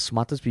even the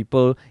smartest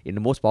people in the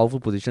most powerful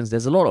positions,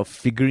 there's a lot of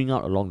figuring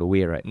out along the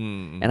way, right?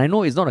 And I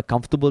know it's not a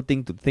comfortable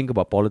thing to think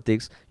about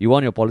politics. You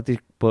want your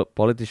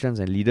politicians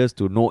and leaders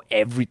to know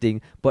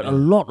everything, but a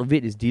lot of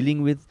it is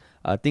dealing with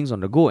things on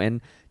the go. And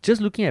just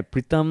looking at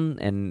Pritham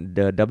and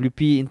the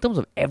WP, in terms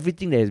of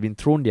everything that has been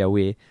thrown their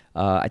way,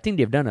 I think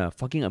they've done a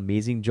fucking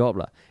amazing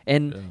job.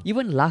 And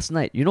even last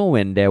night,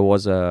 when there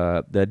was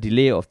the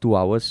delay of 2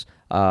 hours,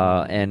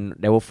 and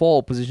there were 4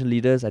 opposition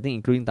leaders, I think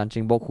including Tan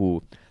Cheng Bock,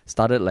 who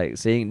started like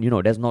saying,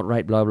 that's not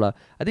right, blah, blah.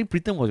 I think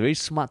Pritham was very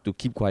smart to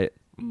keep quiet.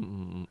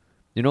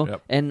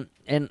 Yep. And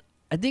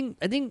I think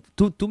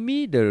to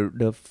me,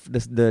 the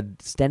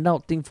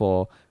standout thing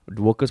for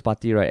the Workers'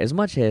 Party, right, as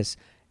much as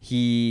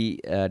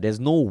there's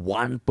no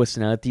one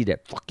personality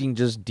that fucking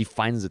just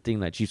defines the thing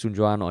like Chee Soon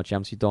Juan or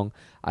Chiam Si Tong.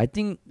 I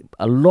think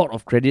a lot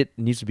of credit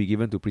needs to be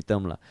given to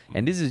Pritham.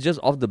 And this is just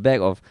off the back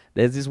of,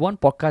 there's this one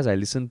podcast I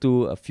listened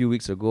to a few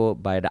weeks ago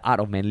by The Art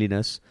of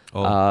Manliness.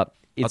 I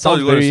thought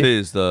you were going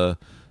to say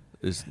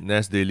it's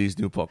Nas Daily's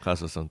new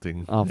podcast or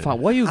something. Oh, fuck.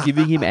 Why are you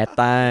giving him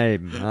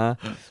airtime? Huh?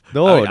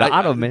 No, The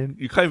Art of Man.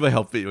 You can't even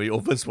help it. When you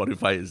open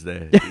Spotify, it's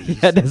there.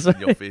 That's right.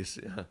 In your face.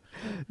 Yeah.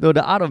 No,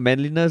 The Art of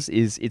Manliness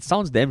it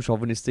sounds damn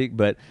chauvinistic,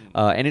 but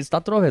and it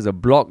started off as a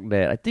blog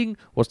that I think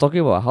was talking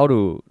about how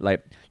to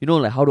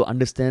how to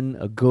understand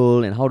a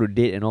girl and how to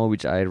date and all,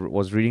 which I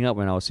was reading up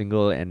when I was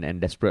single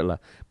and desperate.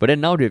 But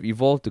then now they've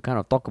evolved to kind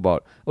of talk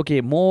about,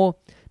 okay, more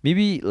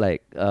maybe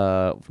like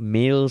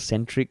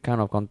male-centric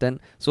kind of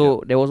content.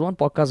 So there was one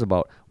podcast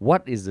about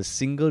what is the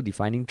single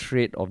defining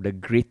trait of the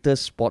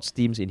greatest sports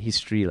teams in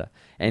history.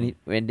 And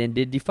then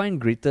they define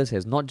greatest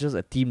as not just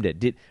a team that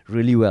did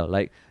really well.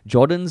 Like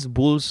Jordan's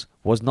Bulls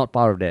was not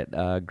part of that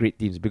great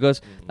teams,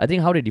 because I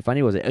think how they defined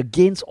it was that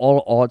against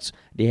all odds,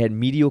 they had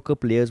mediocre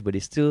players, but they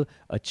still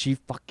achieved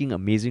fucking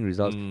amazing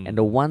results. And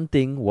the one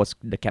thing was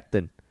the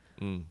captain.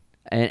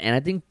 And I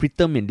think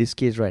Pritham in this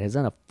case, right, has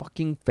done a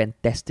fucking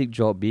fantastic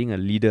job being a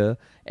leader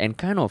and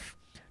kind of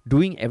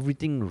doing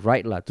everything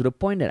right, to the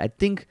point that I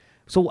think,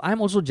 so I'm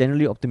also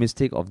generally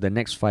optimistic of the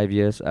next 5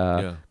 years,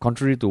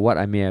 contrary to what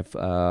I may have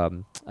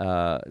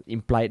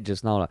implied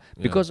just now,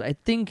 because I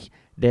think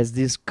there's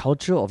this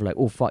culture of like,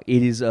 oh fuck,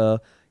 it is a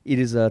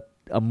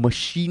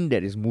machine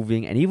that is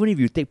moving, and even if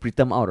you take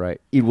Pritham out, right,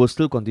 it will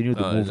still continue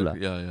to move.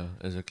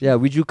 Exactly. Yeah,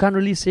 which you can't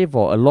really say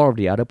for a lot of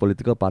the other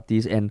political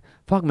parties. And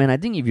fuck, man, I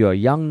think if you're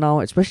young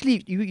now, especially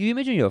if you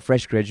imagine you're a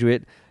fresh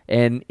graduate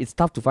and it's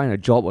tough to find a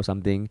job or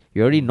something,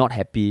 you're already not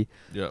happy.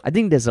 I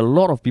think there's a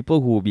lot of people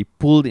who will be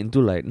pulled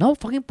into like, now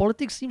fucking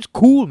politics seems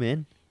cool,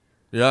 man.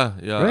 Yeah.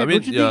 Right? I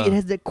mean, don't you think it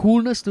has that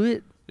coolness to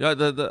it? Yeah, I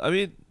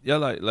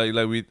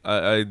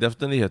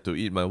definitely had to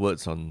eat my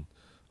words on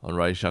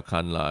Raisha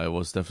Khan. I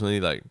was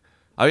definitely like,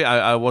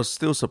 I was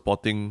still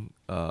supporting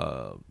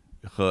her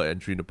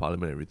entry into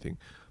parliament and everything,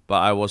 but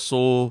I was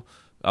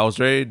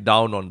very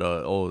down on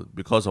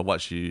because of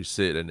what she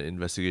said, and the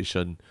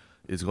investigation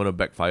is going to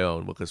backfire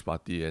on Workers'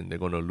 Party and they're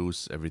going to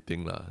lose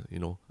everything.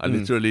 I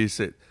literally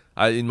said,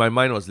 in my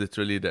mind was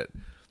literally that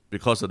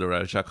because of the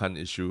Raisha Khan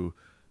issue,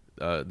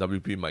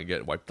 WP might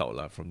get wiped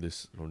out from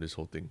this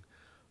whole thing.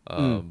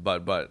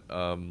 But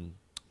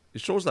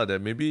it shows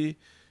that maybe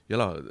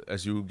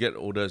as you get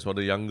older, as for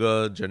the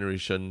younger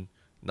generation,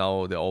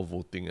 now they're all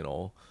voting and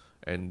all.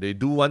 And they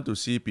do want to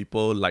see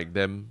people like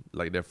them,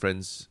 like their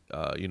friends,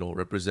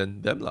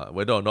 represent them, lah.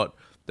 Whether or not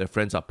their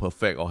friends are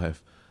perfect or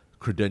have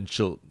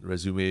credentialed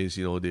resumes,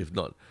 they've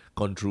not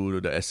gone through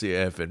the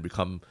SAF and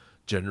become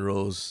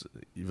generals,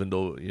 even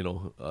though,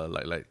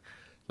 like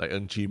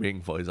Ng Chee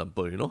Meng, for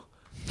example,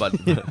 But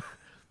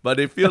but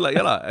they feel like,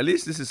 at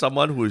least this is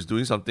someone who is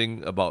doing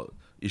something about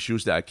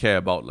issues that I care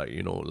about, like,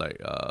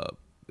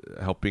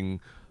 helping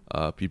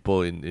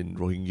people in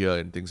Rohingya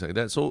and things like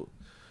that. So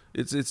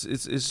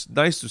it's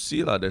nice to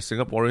see that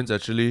Singaporeans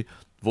actually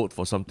vote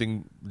for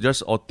something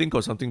or think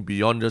of something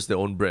beyond just their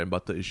own bread and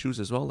butter issues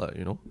as well,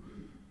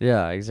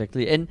 Yeah,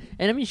 exactly. And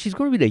I mean, she's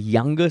going to be the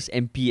youngest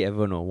MP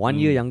ever, no? 1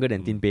 year younger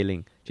than Tin Pei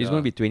Ling. She's going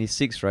to be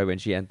 26, right, when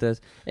she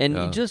enters. And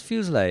it just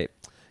feels like,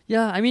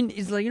 I mean,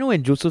 it's like,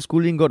 when Joseph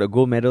Schooling got a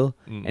gold medal,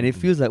 and it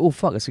feels like, oh,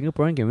 fuck, a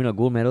Singaporean can win a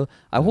gold medal.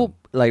 I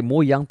hope, like,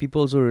 more young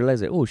people also realize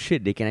that, oh,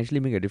 shit, they can actually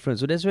make a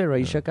difference. So that's where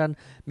Raisha Khan,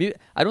 maybe,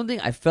 I don't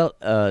think I felt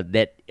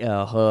that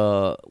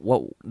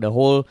the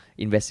whole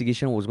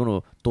investigation was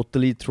going to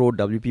totally throw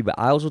WP, but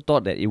I also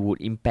thought that it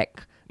would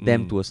impact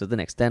them to a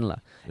certain extent.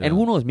 And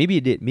who knows, maybe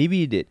it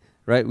did.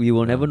 Right, we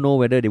will never know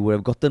whether they would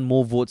have gotten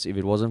more votes if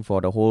it wasn't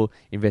for the whole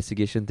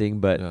investigation thing.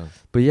 But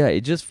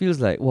it just feels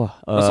like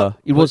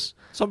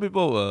Some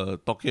people were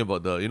talking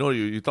about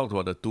you talked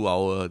about the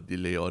 2-hour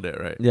delay, all that,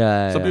 right?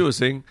 Some people were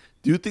saying,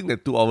 do you think the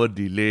 2-hour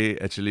delay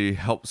actually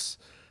helps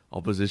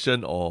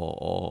opposition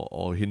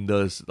or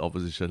hinders the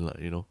opposition,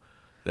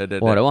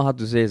 that one hard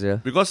to say, yeah.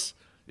 Because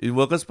in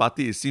Workers'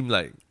 Party, it seemed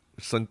like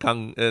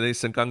Sengkang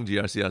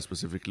GRC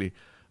specifically,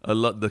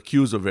 the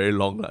queues were very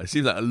long. It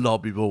seems like a lot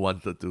of people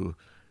wanted to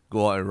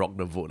go out and rock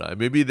the vote.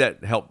 Maybe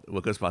that helped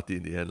Workers' Party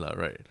in the end,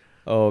 right?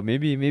 Oh,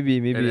 maybe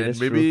that's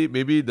true.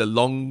 Maybe the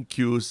long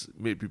queues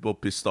made people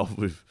pissed off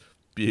with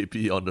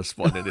PAP on the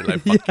spot, and they're like,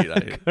 fuck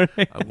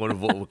it, I'm going to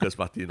vote Workers'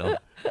 Party now.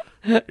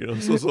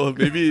 So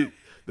maybe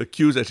the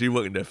queues actually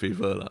work in their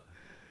favor.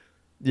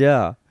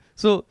 Yeah.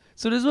 So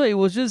that's why it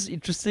was just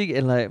interesting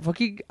and like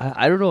fucking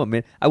I don't know,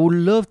 man. I would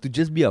love to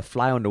just be a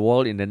fly on the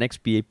wall in the next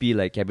PAP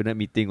like cabinet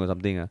meeting or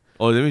something.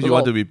 Oh, that means you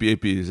want to be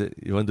PAP, is it?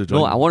 You want to join?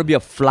 No, I want to be a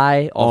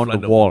fly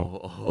on the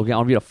wall. Okay, I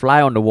want to be a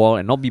fly on the wall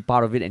and not be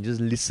part of it and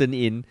just listen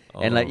in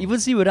and like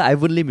even see whether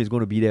Ivan Lim is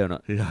going to be there or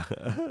not. Yeah.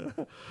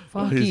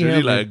 Fucking he's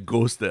really hell, like a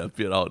ghost that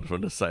appeared out from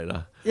the side.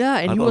 Yeah,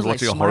 and he was like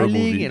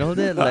smiling and all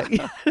that.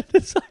 Like,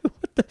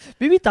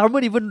 maybe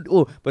Tharman even...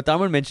 Oh, but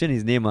Tharman mentioned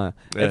his name. At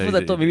first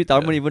I thought maybe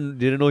Tharman even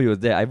didn't know he was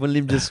there. Ivan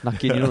Lim just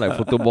snuck in, like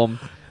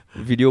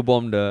video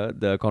bomb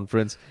the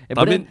conference.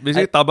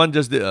 Basically, Tharman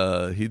just did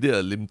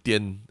a Lim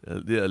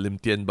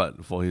Tian,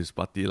 but for his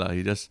party.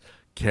 He just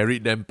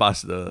carried them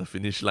past the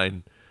finish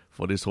line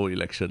for this whole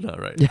election,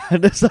 right? Yeah,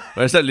 that's like...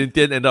 Whereas Lin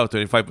Tian ended up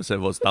with 25%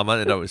 votes, Tharman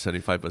ended up with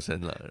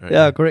 75%, right?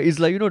 Yeah, correct. It's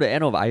like, the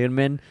end of Iron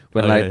Man,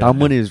 when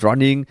Tharman is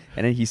running,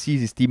 and then he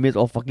sees his teammates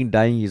all fucking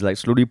dying, he's like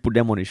slowly put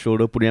them on his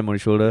shoulder,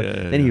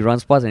 then he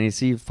runs past and he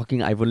sees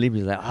fucking Ivan Lim,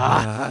 he's like,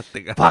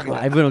 fuck,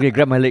 Ivan, okay,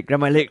 grab my leg.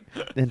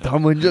 Then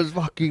Tharman just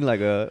fucking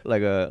like a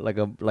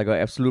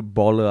absolute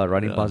baller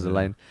running past the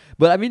line.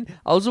 But I mean,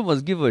 I also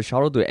must give a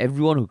shout out to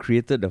everyone who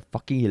created the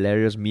fucking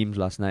hilarious memes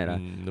last night.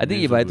 I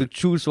think if I had to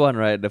choose one,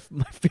 right,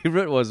 my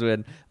favorite was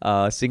when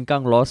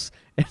Sengkang lost,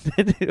 and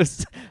then it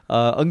was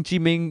Ng Chee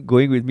Meng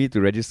going with me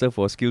to register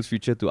for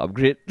SkillsFuture to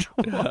upgrade.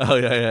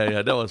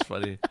 Yeah, that was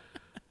funny.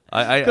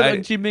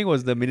 Ng Chee Meng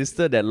was the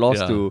minister that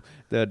lost to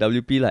the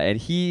WP,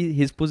 and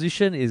his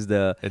position is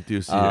the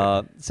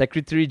NTUC,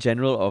 Secretary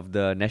General of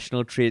the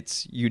National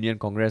Trades Union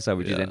Congress,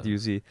 which is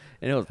NTUC,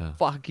 and it was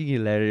fucking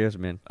hilarious,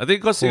 man. I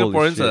think because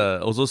Singaporeans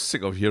are also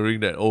sick of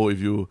hearing that, if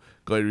you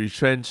got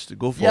retrenched,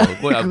 go and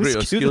upgrade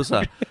your skills.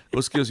 Go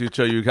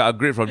SkillsFuture, you can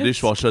upgrade from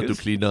dishwasher to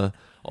cleaner.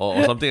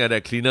 Or something like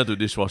that, cleaner to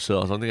dishwasher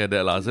or something like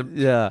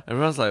that.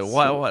 Everyone's like,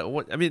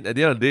 what? I mean, at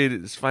the end of the day,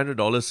 it's $500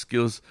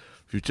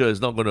 SkillsFuture is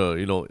not going to,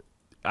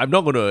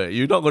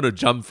 you're not going to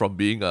jump from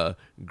being a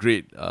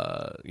grade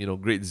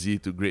Z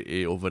to grade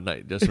A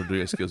overnight just from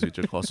doing a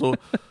SkillsFuture course. So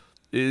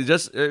it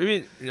just, I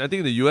think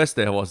in the US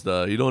there was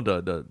the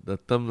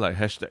term like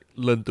hashtag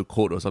learn to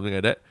code or something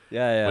like that.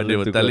 Yeah. When they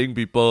were telling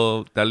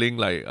people, telling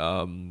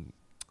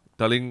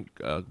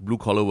blue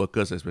collar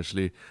workers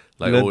especially,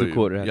 like learn to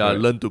code, right?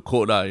 Learn to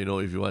code,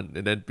 if you want.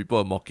 And then people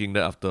are mocking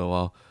that after a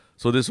while.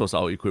 So this was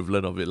our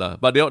equivalent of it, lah.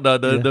 But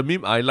the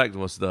meme I liked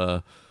was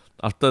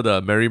after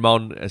the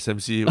Marymount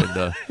SMC when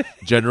the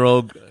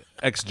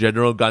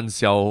ex-general Gan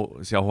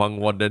Xiao Huang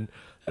won, then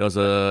there was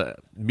a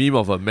meme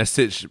of a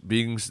message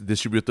being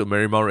distributed to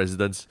Marymount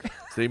residents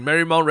saying,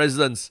 Marymount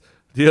residents,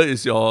 here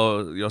is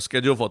your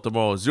schedule for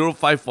tomorrow,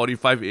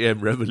 05:45 a.m.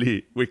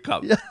 Reveille, wake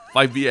up,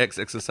 5BX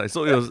exercise.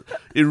 So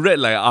it read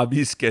like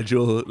army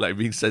schedule like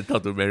being sent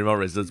out to Marymount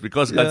residents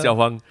because Gan Xiao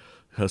Huang,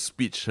 her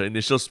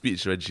initial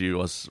speech when she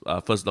was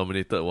first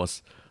nominated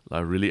was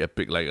really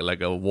epic,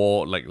 like a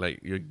war, like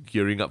you're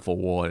gearing up for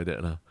war like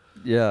that.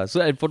 Yeah, so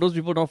and for those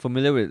people not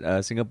familiar with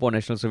Singapore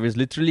National Service,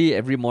 literally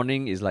every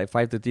morning is like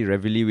 5:30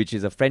 Reveille, which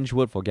is a French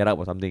word for get up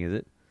or something, is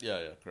it? Yeah,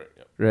 correct.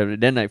 Yeah.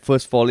 Then like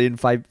first fall in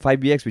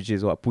 5BX, which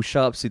is what, push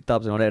ups, sit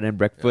ups and all that, and then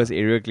breakfast,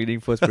 area cleaning,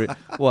 first period.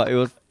 Wow, it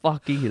was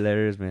fucking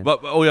hilarious, man. But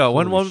oh yeah,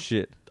 Holy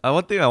shit.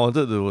 one thing I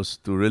wanted to was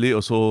to really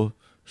also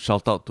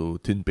shout out to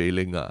Tin Pei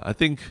Ling. I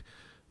think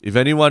if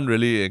anyone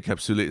really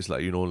encapsulates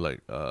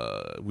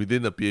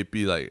within the PAP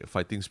like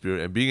fighting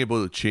spirit and being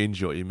able to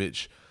change your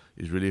image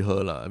is really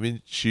her. I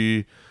mean,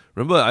 she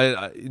remember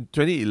I in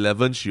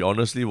 2011 she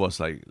honestly was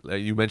like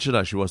you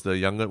mentioned, she was one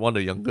of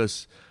the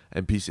youngest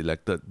MPs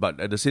elected, but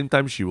at the same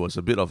time she was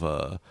a bit of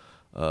a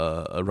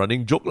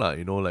running joke,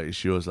 like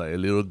she was like a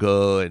little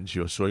girl and she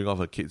was showing off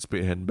her Kate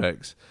Spade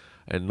handbags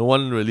and no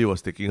one really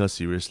was taking her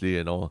seriously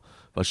and all.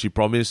 But she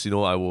promised,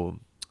 I will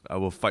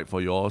fight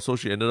for you all. So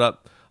she ended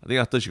up, I think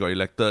after she got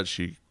elected,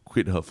 she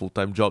quit her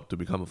full-time job to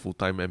become a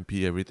full-time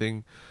MP,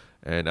 everything.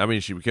 And I mean,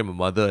 she became a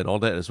mother and all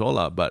that as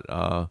well,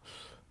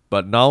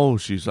 but now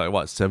she's like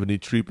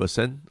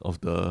 73%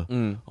 of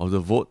the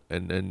vote,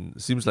 and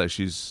seems like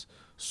she's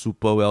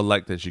super well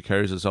liked and she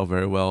carries herself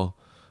very well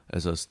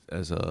as a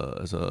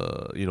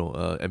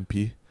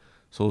MP.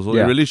 So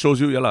it really shows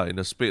you, in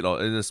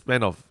the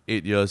span of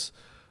 8 years,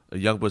 a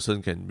young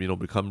person can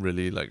become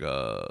really like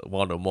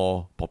one of the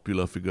more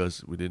popular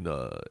figures within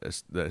the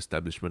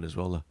establishment as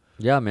well.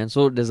 Yeah, man.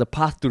 So there's a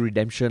path to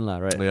redemption,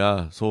 right?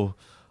 Yeah. So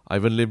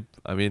Ivan Lim,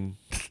 I mean,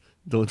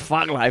 don't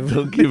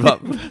Ivan. give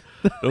up.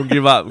 Don't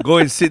give up. Go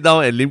and sit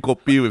down and lim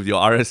kopi with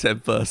your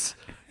RSM first.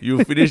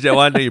 You finish that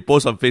one, then you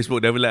post on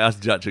Facebook. Then we let us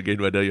judge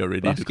again whether you're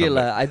ready to come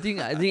back. I think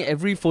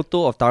every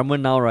photo of Tharman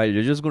now, right,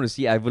 you're just going to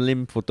see Ivan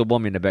Lim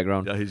photobomb in the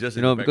background. Yeah, he's just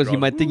because he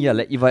might think,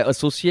 if I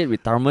associate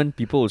with Tharman,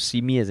 people will see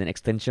me as an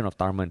extension of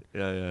Tharman.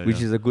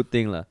 Which is a good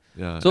thing,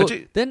 Yeah. So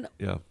actually, then,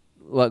 yeah.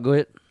 What? Go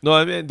ahead. No,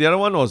 I mean the other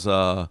one was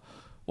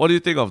what do you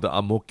think of the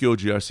Ang Mo Kio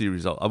GRC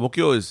result? Ang Mo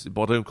Kio is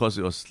important because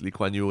it was Lee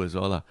Kuan Yew as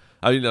well,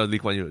 I mean Lee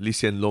Kuan Yew, Lee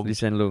Hsien Loong. Lee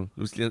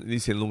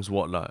Hsien Loong's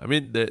ward, I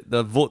mean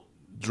the vote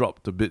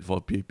dropped a bit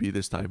for PAP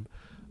this time.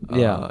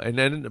 And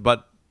then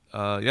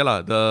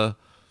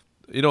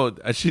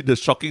actually the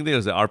shocking thing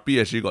is that RP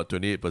actually got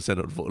 28% of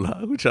the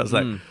vote, which I was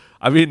like,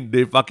 I mean,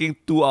 they fucking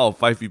 2 out of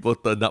 5 people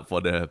turned up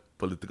for their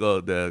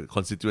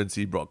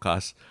constituency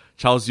broadcast.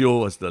 Charles Yeo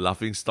was the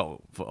laughing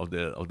stock of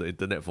the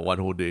internet for one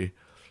whole day.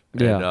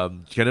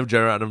 And Kenneth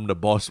Gerard, the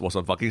boss, was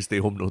on fucking stay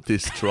home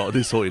notice throughout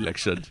this whole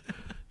election.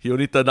 He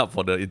only turned up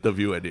for the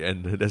interview at the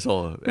end. That's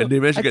all. And they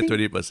managed to get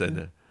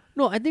 28%.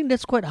 No, I think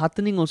that's quite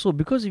heartening also,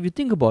 because if you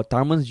think about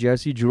Tharman's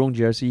GRC, Jurong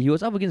GRC, he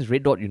was up against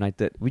Red Dot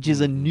United, which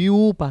is a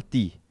new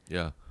party.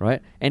 Yeah.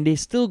 Right? And they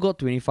still got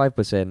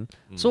 25%.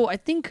 So I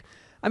think,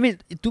 I mean,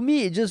 to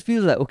me, it just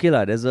feels like, okay,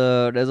 there's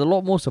a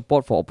lot more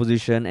support for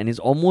opposition, and it's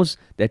almost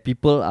that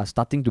people are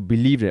starting to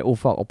believe that, oh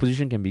fuck,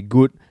 opposition can be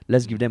good,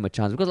 let's give them a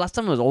chance. Because last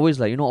time it was always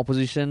like,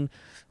 opposition,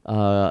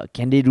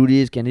 can they do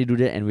this, can they do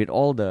that? And with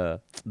all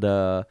there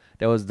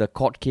was the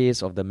court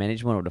case of the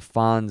management of the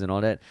funds and all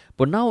that.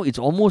 But now it's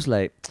almost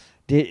like,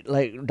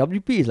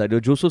 WP is like the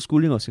Joseph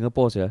Schooling of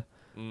Singapore, yeah.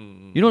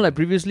 Like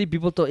previously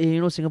people thought,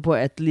 hey, Singapore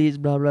athletes,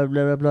 blah blah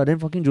blah blah blah. Then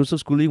fucking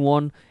Joseph Schooling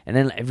won, and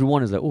then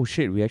everyone is like, oh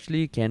shit, we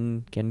actually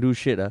can do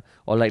shit,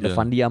 or like the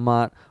Fandi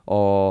Ahmad,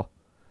 or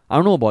I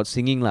don't know about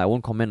singing, I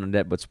won't comment on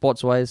that. But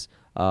sports wise,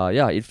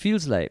 it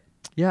feels like,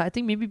 I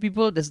think maybe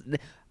people,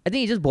 I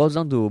think it just boils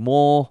down to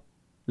more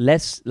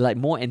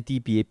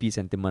anti-PAP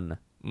sentiment.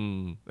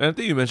 And I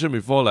think you mentioned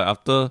before,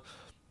 after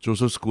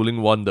Joseph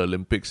Schooling won the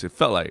Olympics, it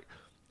felt like,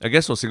 I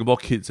guess for Singapore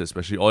kids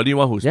especially, or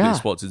anyone who's played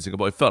sports in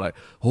Singapore, it felt like,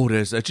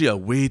 there's actually a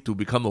way to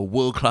become a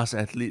world-class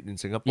athlete in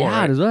Singapore,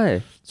 right? That's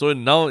right. So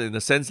now, in a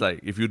sense,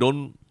 if you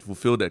don't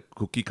fulfill that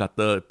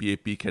cookie-cutter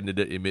PAP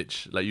candidate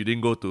image, you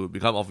didn't go to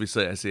become officer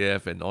at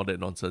SAF and all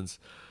that nonsense,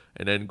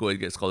 and then go and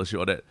get scholarship,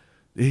 all that,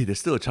 hey, there's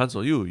still a chance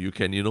for you. You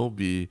can,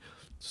 be,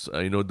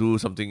 do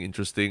something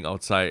interesting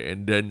outside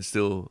and then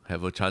still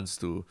have a chance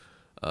to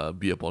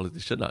be a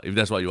politician, if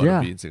that's what you want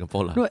to be in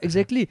Singapore. No,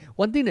 exactly.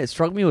 One thing that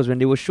struck me was when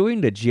they were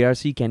showing the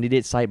GRC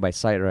candidates side by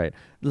side, right?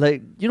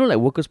 Like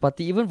Workers'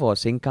 Party, even for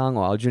Sengkang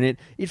or Aljunied,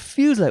 it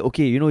feels like,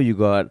 okay, you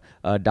got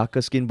a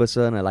darker skinned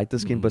person, a lighter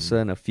skinned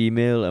person, a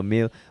female, a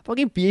male.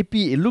 Fucking PAP,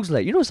 it looks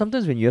like,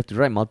 sometimes when you have to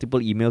write multiple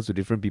emails to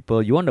different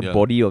people, you want the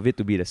body of it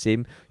to be the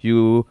same.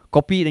 You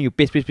copy, then you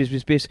paste,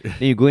 then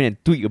you go in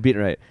and tweak a bit,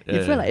 right?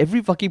 It felt like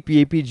every fucking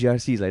PAP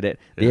GRC is like that.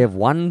 They have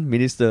one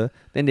minister,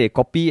 then they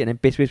copy and then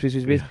paste.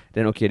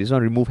 Then, okay, this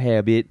one remove hair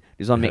a bit,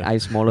 this one make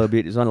eyes smaller a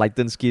bit, this one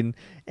lighten skin.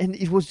 And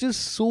it was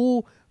just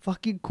so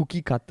fucking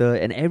cookie cutter,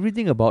 and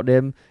everything about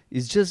them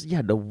is just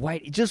the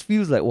white. It just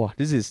feels like, wow,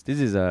 this is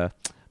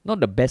not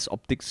the best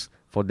optics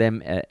for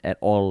them at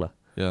all.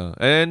 Yeah,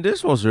 and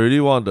this was really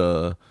one of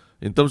the,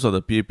 in terms of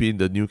the PAP,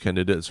 the new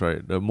candidates,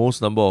 right? The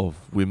most number of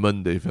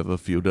women they've ever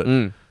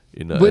fielded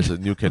as a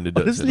new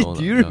candidate. Honestly,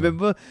 do you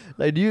remember?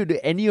 Do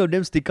any of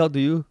them stick out to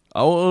you?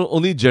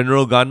 Only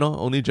General Gun,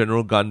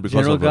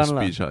 because of her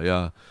speech.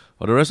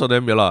 But the rest of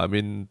them, I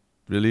mean,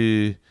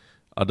 really,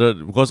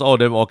 because all of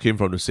them all came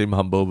from the same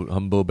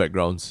humble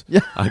backgrounds.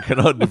 Yeah. I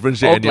cannot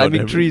differentiate All any of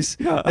climbing them. trees.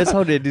 That's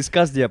how they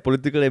discuss their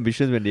political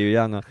ambitions when they were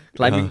young.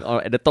 Climbing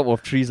at the top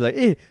of trees, like,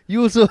 hey,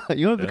 you also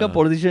you want to become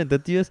politician in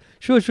 30 years?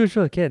 Sure,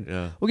 can.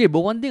 Yeah. Okay,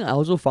 but one thing I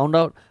also found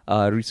out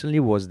recently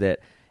was that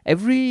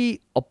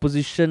every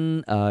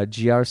opposition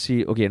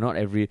GRC, okay, not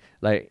every,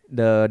 like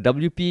the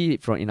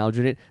WP from in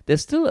Aljunied,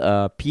 there's still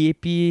a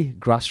PAP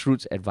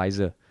grassroots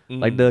advisor.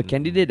 Like the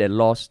candidate that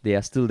lost, they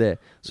are still there.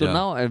 So Yeah.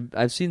 now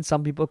I've seen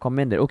some people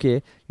comment that,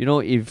 okay,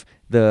 if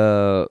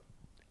the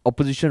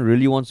opposition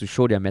really wants to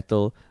show their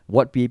mettle,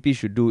 what PAP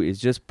should do is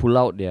just pull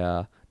out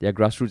their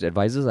grassroots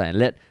advisors and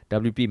let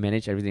WP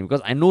manage everything. Because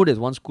I know there's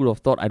one school of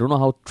thought, I don't know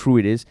how true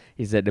it is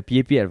that the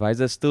PAP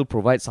advisors still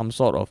provide some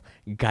sort of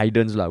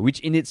guidance, which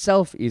in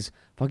itself is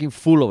fucking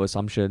full of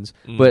assumptions.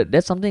 But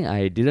that's something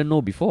I didn't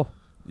know before.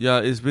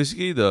 Yeah, it's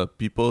basically the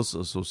People's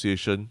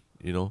Association,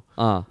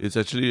 It's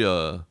actually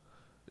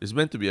it's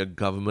meant to be a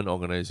government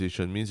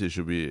organization, means it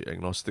should be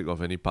agnostic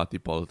of any party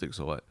politics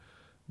or what.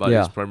 But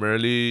it's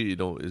primarily,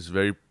 it's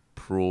very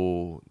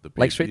pro the PAP.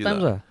 Like Straight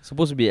Times are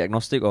supposed to be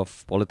agnostic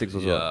of politics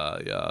as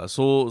well. Yeah.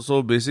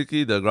 So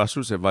basically the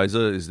grassroots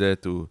advisor is there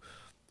you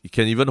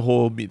can even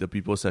meet the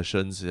people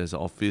sessions, as an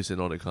office and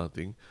all that kind of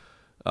thing.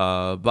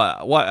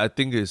 But what I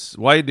think is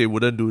why they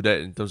wouldn't do that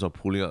in terms of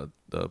pulling out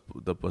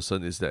the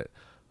person is that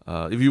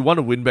if you want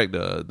to win back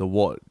the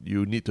ward,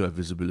 you need to have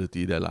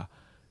visibility there lah.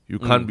 You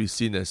can't be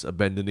seen as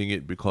abandoning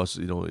it because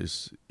it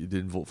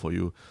didn't vote for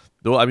you.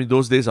 Though I mean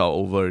those days are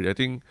over. I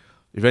think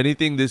if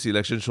anything, this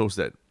election shows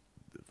that.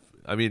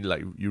 I mean,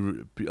 like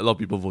a lot of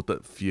people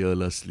voted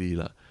fearlessly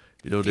lah.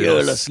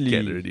 They're not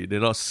scared already. They're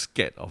not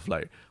scared of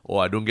I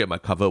don't get my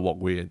covered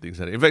walkway and things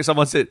like that. In fact,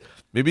 someone said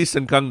maybe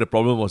Sengkang, the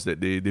problem was that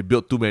they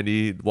built too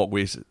many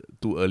walkways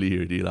too early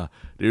already lah.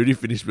 They already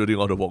finished building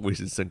all the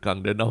walkways in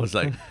Sengkang. Then now it's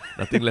like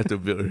nothing left to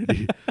build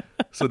already.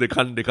 So they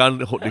can't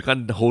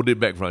hold it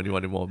back from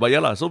anyone anymore. But yeah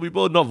lah, so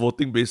people are not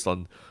voting based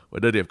on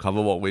whether they have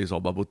covered walkways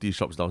or bubble tea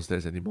shops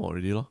downstairs anymore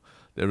already lah.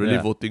 They're really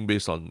voting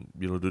based on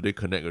do they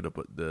connect with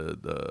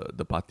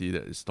the party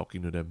that is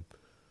talking to them.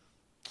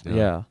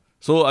 Yeah.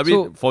 So I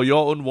mean, for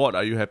your own ward,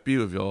 are you happy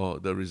with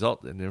the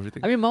result and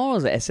everything? I mean, my one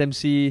was the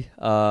SMC,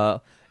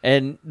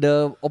 and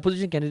the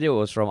opposition candidate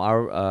was from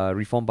our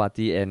Reform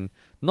Party, and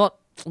not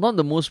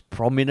the most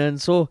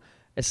prominent. So,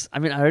 I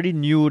already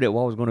knew that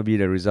what was going to be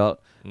the result.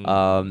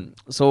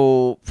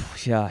 So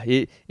yeah,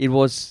 it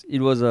was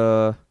almost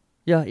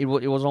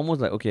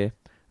like okay.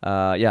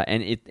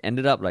 And it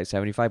ended up like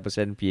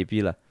 75%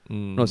 PAP lah.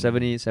 No,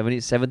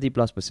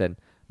 70+%.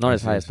 Not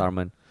as high as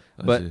Tharman.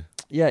 But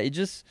yeah, it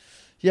just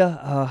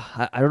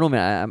I don't know,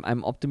 man.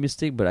 I'm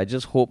optimistic, but I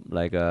just hope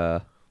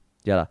but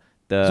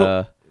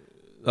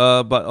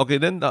okay,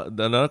 then the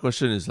another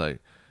question is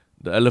like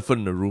the elephant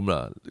in the room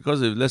lah.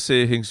 Because if let's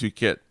say Heng Swee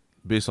Keat,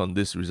 based on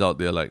this result,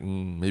 they're like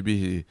maybe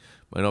he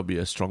might not be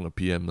as strong a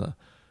PM lah.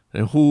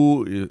 And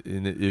who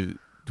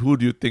do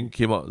you think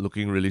came out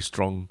looking really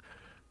strong?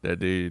 That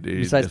they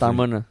besides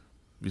Tharman,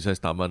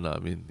 I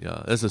mean,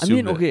 yeah, let's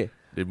assume okay,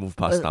 they moved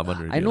past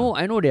Tharman already.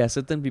 I know there are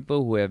certain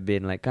people who have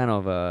been like kind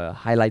of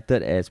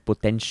highlighted as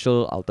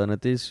potential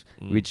alternatives,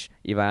 which,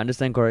 if I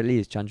understand correctly,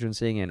 is Chan Chun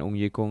Sing and Ong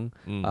Ye Kung.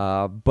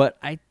 But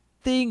I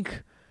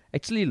think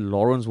actually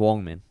Lawrence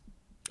Wong, man.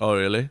 Oh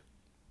really?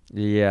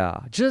 Yeah,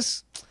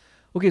 just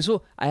okay.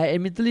 So I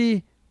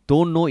admittedly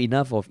don't know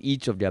enough of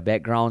each of their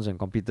backgrounds and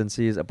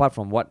competencies, apart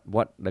from what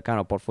the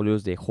kind of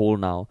portfolios they hold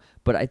now.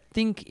 But I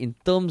think in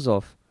terms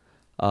of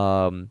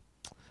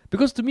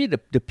because to me the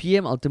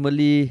PM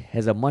ultimately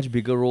has a much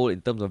bigger role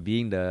in terms of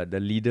being the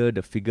leader,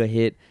 the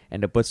figurehead,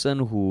 and the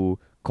person who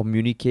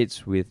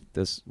communicates with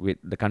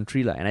the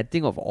country lah. And I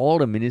think of all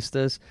the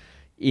ministers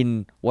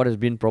in what has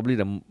been probably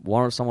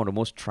some of the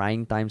most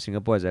trying times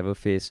Singapore has ever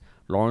faced,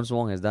 Lawrence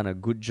Wong has done a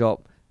good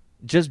job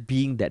just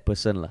being that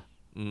person lah.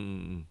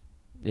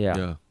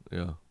 Yeah.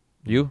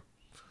 You?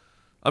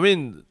 I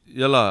mean,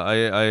 yeah lah.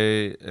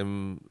 I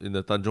am in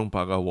the Tanjong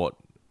Pagar ward,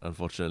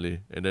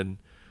 unfortunately, and then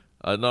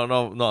not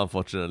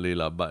unfortunately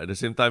lah. But at the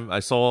same time, I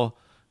saw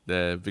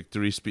the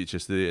victory speech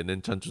yesterday, and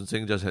then Chan Chun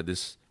Sing just had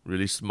this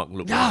really smug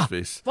look on his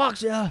face.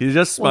 Fuck yeah. He's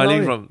just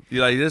smiling he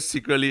just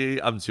secretly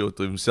amchio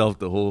to himself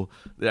the whole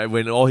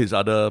when all his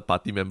other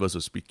party members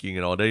were speaking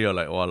and all. Then you're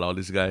like, wow,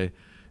 this guy.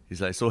 He's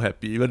like so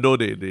happy, even though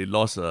they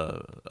lost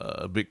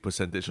a big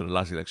percentage on the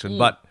last election,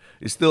 but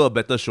it's still a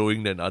better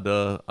showing than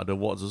other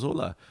wards also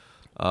lah.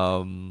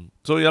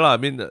 So yeah lah. I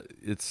mean,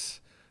 it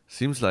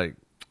seems like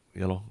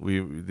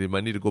they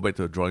might need to go back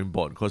to the drawing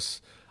board,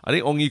 because I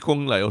think Ong Ye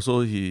Kung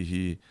also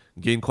he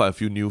gained quite a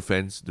few new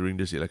fans during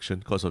this election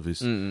because of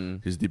his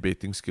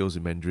debating skills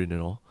in Mandarin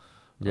and all.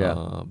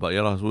 Yeah. But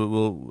yeah lah.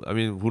 I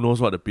mean, who knows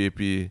what the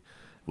PAP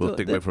will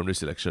take back from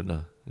this election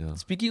lah. Yeah.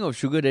 Speaking of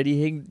Sugar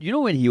Daddy Heng,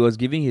 when he was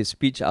giving his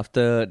speech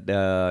after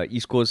the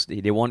East Coast,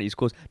 they won East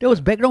Coast, there was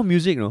background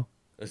music, no?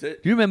 Is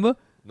it? Do you remember?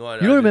 No, I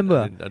don't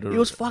remember. I don't it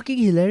was fucking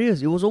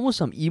hilarious. It was almost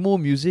some emo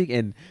music,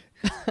 and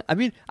I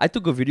mean, I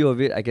took a video of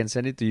it. I can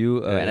send it to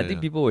you, and I think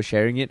people were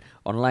sharing it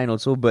online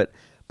also. But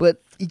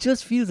it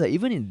just feels like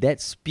even in that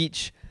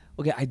speech,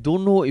 okay, I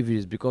don't know if it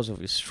is because of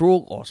his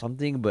stroke or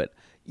something, but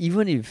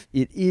even if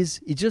it is,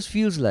 it just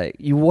feels like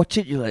you watch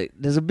it, you're like,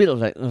 there's a bit of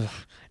like, ugh.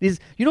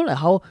 You know, like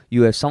how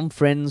you have some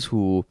friends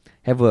who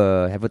have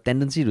a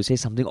tendency to say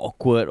something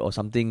awkward or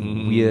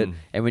something weird,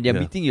 and when you're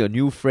meeting your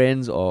new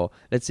friends, or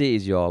let's say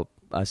it's your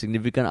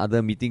significant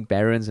other meeting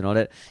parents and all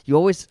that, you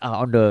always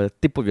are on the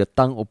tip of your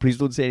tongue, oh, please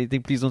don't say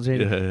anything, please don't say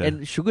anything. Yeah.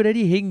 And Sugar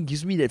Daddy Heng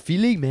gives me that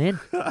feeling, man.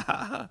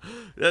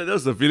 That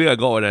was the feeling I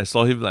got when I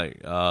saw him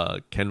like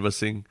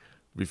canvassing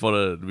before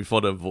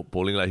the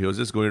polling. Like he was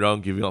just going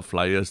around giving out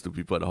flyers to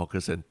people at the hawker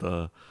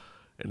center,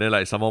 and then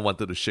like someone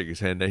wanted to shake his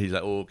hand, then he's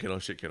like, oh,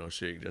 cannot shake,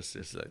 just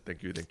like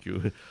thank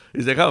you.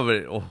 It's that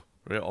kind of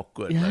very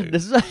awkward. Yeah, like,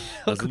 that's why.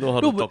 doesn't know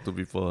how to talk to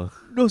people.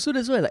 No, so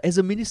that's why, like, as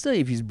a minister,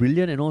 if he's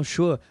brilliant and all,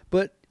 sure,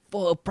 but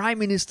for a prime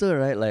minister,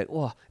 right? Like,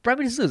 wow, prime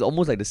minister is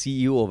almost like the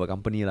CEO of a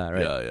company, lah,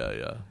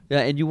 right? Yeah.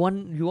 And you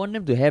want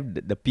them to have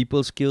the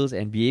people skills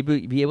and be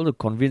able to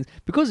convince,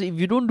 because if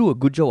you don't do a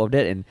good job of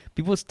that and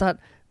people start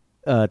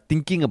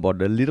thinking about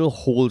the little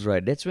holes,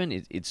 right? That's when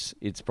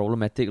it's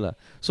problematic, lah.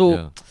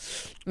 So,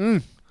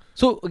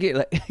 so okay,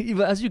 like if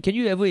I ask you, can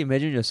you ever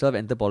imagine yourself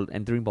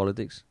entering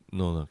politics?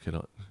 No,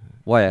 cannot.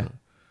 Why?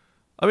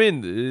 I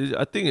mean,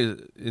 I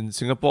think in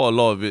Singapore, a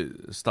lot of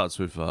it starts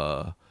with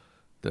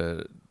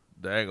the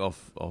act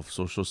of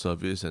social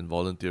service and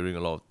volunteering, a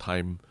lot of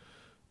time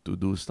to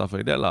do stuff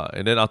like that, lah.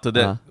 And then after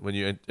that, when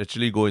you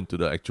actually go into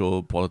the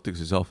actual politics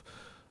itself,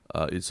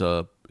 it's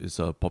a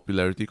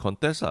popularity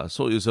contest, lah.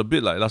 So it's a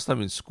bit like last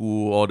time in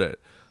school, all that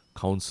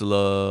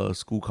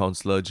school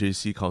counselor,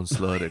 JC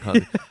counselor, that kind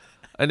of thing.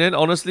 And then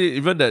honestly,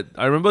 even that,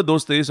 I remember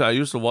those days I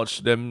used to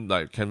watch them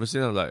like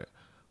canvassing. I'm like,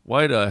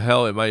 why the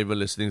hell am I even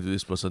listening to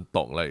this person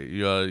talk? Like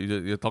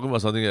you're talking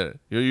about something that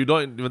you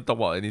don't even talk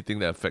about anything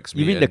that affects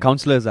me. You mean the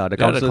counselors are the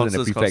counselors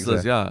and the prefects?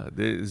 Counselors, yeah,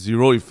 they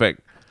zero effect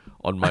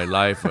on my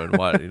life and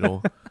what,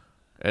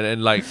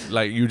 and like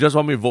you just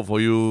want me to vote for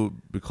you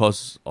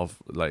because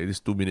of like this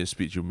 2-minute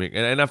speech you make,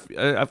 and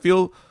I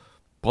feel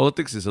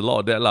politics is a lot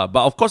of that, lah.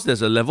 But of course,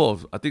 there's a level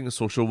of, I think,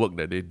 social work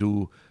that they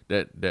do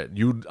that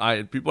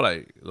people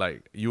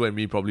like you and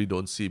me probably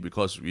don't see,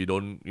 because we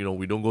don't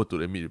go to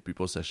the meet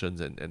people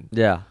sessions and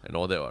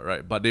all that,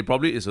 right? But they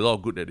probably, it's a lot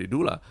of good that they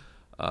do, lah.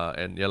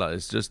 And yeah,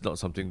 it's just not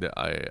something that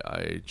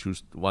I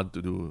want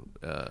to do.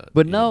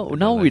 But now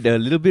with a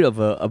little bit of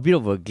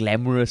a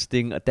glamorous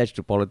thing attached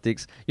to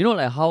politics,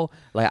 like how,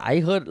 like I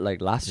heard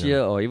like last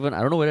year, or even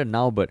I don't know whether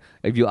now, but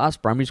if you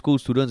ask primary school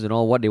students and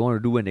all what they want to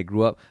do when they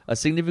grow up, a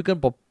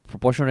significant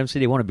proportion of them say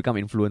they want to become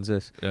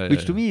influencers,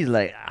 which to me is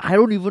like, I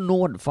don't even know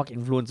what the fuck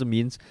influencer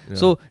means.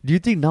 So do you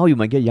think now you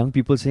might get young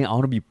people saying, I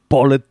want to be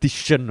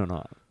politician or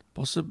not?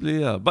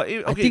 Possibly, yeah. But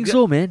I think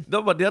so, man.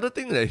 No, but the other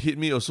thing that hit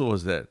me also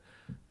was that,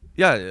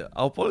 yeah,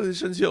 our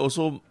politicians here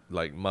also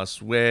like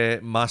must wear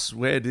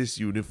this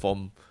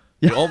uniform.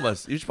 Yeah.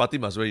 Each party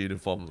must wear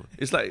uniform.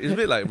 It's a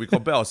bit like we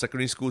compare our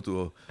secondary school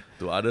to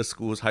other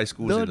schools, high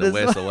schools in the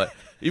West or what.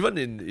 Even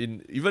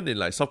in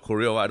like South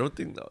Korea, I don't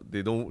think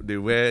they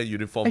wear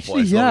uniform for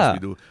as long as we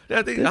do. Then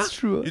I think that's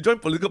true. You join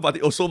political party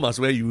also must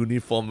wear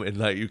uniform, and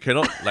like you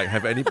cannot like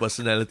have any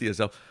personality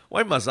yourself.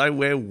 Why must I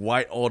wear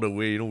white all the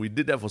way? We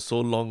did that for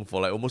so long,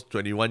 for like almost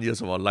 21 years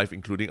of our life,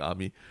 including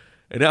army.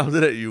 And then after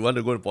that, you want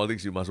to go to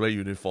politics, you must wear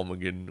uniform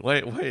again.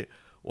 Why?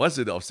 What's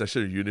the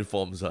obsession with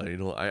uniforms? And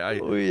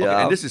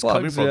this is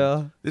coming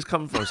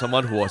from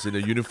someone who was in a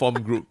uniform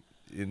group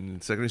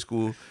in secondary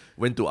school,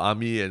 went to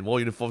army and wore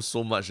uniforms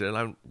so much. And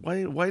I'm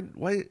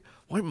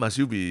why must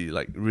you be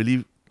like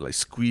really like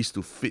squeezed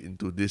to fit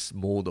into this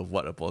mold of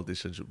what a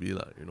politician should be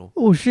like?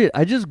 Oh shit!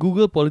 I just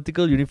googled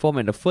political uniform,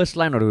 and the first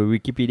line of the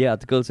Wikipedia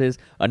article says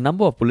a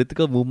number of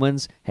political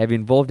movements have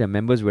involved their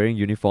members wearing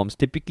uniforms,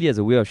 typically as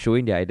a way of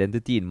showing their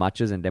identity in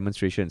marches and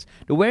demonstrations.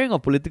 The wearing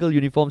of political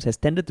uniforms has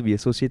tended to be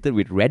associated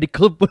with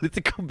radical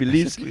political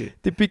beliefs,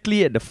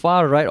 typically at the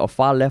far right or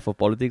far left of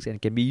politics,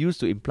 and can be used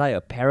to imply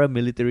a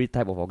paramilitary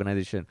type of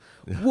organization.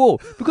 Whoa!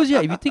 Because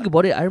if you think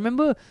about it, I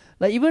remember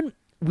like even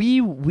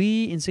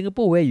we in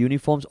Singapore wear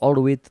uniforms all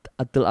the way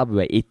until up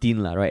we're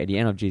 18 right, at the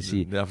end of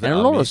JC. And a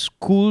lot of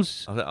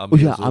schools,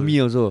 army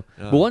also.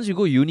 But once you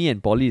go uni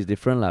and poly is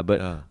different but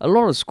a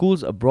lot of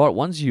schools abroad,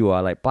 once you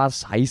are like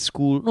past high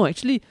school, no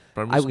actually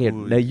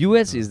the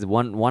US is the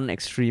one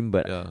extreme,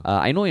 but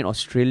I know in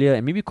Australia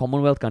and maybe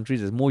Commonwealth countries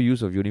there's more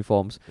use of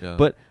uniforms.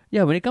 But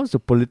when it comes to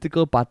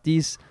political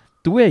parties,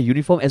 to wear a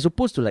uniform as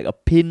opposed to like a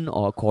pin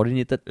or a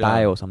coordinated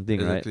tie or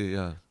something, exactly,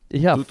 right?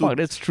 Yeah,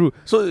 that's true.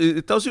 So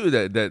it tells you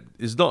that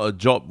it's not a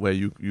job where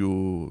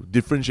you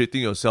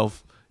differentiating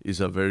yourself is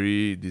a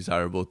very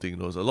desirable thing.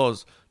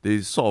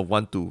 They sort of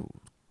want to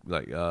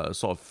like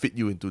sort of fit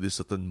you into this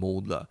certain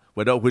mold,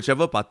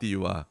 whichever party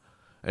you are.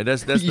 And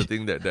that's the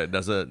thing that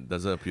doesn't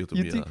appeal to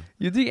me.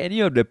 You think any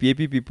of the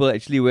PAP people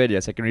actually wear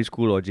their secondary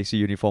school or JC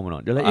uniform or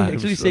not? They're like,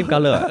 actually same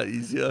color.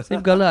 Easier.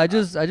 Same color. I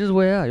just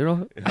wear,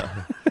 Yeah.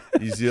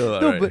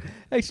 Easier. No, but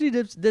actually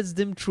that's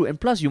them true.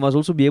 And plus you must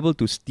also be able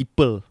to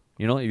steeple.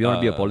 If you want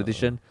to be a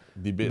politician,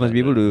 debate, you must be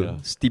able to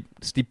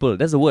steeple.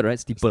 That's the word, right?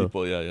 Steeple.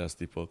 Steeple,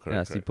 steeple.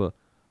 Correct.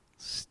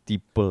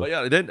 Steeple.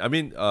 But then I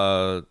mean,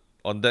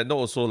 on that note,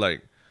 also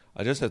like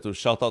I just have to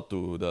shout out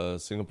to the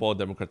Singapore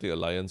Democratic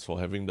Alliance for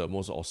having the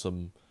most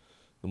awesome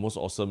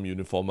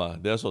uniform.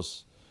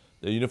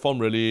 The uniform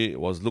really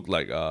looked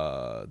like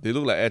they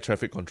look like air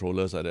traffic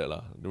controllers like that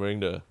lah.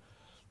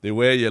 They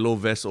wear yellow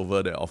vests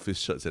over their office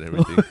shirts and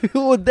everything.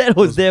 Oh, that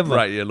was them.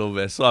 Bright yellow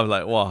vests. So I'm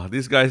like, wow,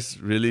 these guys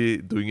really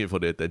doing it for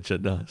the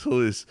attention. So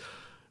it's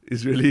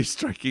really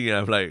striking. And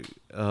I'm like,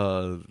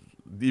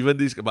 even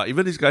these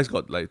guys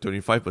got like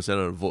 25% of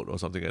the vote or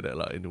something like that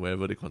lah, in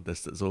wherever they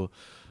contested. So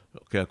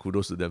okay,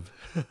 kudos to them.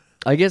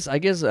 I guess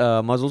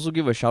must also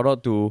give a shout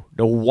out to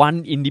the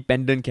one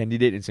independent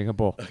candidate in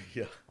Singapore.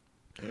 Yeah.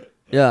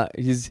 Yeah,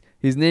 his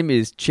name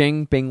is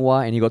Cheng Peng Wah,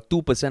 and he got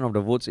 2% of the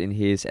votes in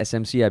his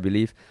SMC, I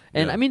believe.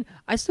 And Yeah. I mean,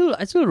 I still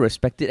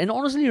respect it. And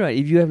honestly, right,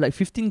 if you have like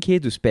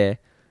 15k to spare,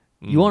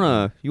 you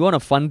want a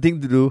fun thing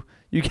to do,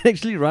 you can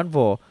actually run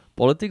for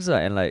politics,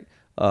 and like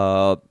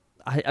I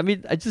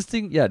mean, I just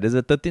think there's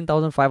a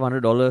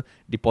 $13,500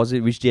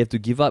 deposit which they have to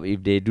give up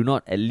if they do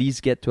not at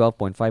least get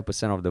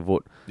 12.5% of the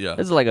vote. Yeah.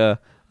 That's like a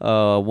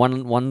once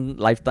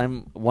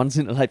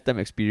in a lifetime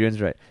experience,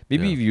 right?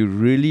 Maybe if you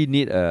really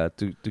need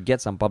to get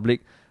some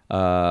public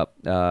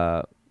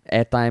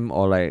airtime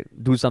or like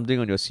do something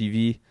on your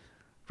CV,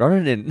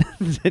 rather than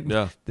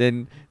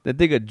then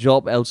take a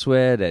job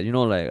elsewhere that you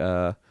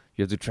have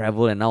to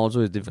travel and now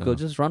also it's difficult.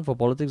 Just run for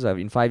politics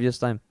in 5 years'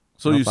 time.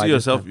 So you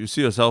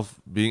see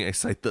yourself being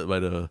excited by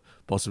the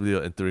possibility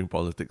of entering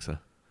politics, huh?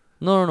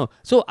 No.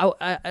 So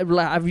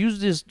I've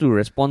used this to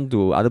respond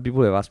to other people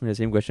who have asked me the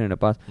same question in the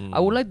past. I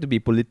would like to be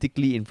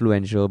politically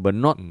influential, but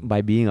not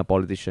by being a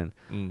politician.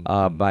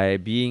 By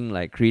being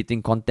like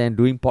creating content,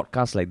 doing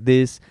podcasts like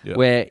this,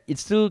 where it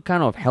still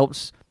kind of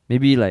helps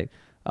maybe like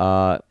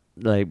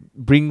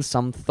bring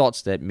some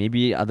thoughts that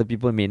maybe other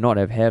people may not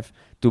have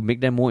to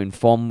make them more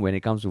informed when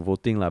it comes to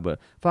voting lah. But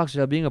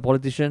being a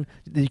politician,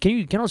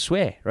 you cannot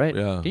swear, right?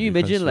 Yeah, can you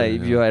imagine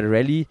if you're at a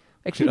rally?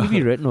 Actually, maybe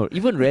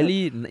even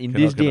rally in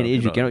this day and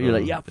age, you cannot. You're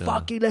like,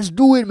 fuck it, let's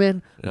do it,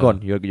 man. Yeah. Gone,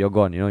 you're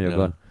gone. You're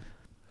gone.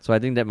 So I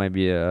think that might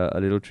be a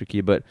little tricky,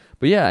 but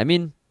yeah, I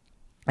mean,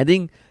 I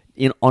think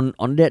on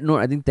that note,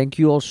 I think thank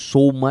you all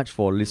so much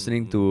for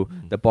listening to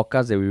the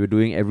podcast that we were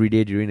doing every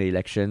day during the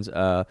elections.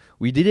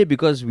 We did it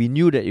because we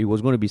knew that it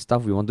was going to be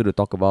stuff we wanted to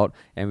talk about,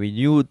 and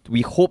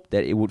we hoped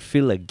that it would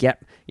fill a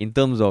gap in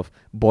terms of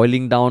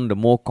boiling down the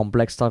more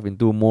complex stuff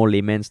into more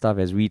layman stuff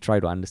as we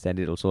try to understand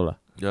it also lah.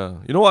 Yeah,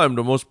 you know what I'm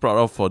the most proud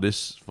of for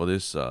this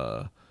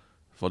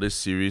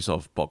series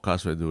of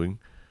podcasts we're doing.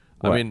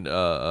 What? I mean,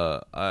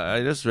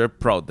 I just very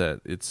proud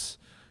that it's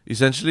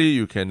essentially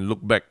you can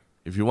look back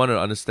if you want to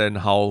understand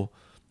how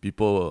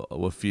people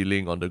were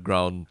feeling on the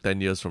ground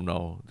 10 years from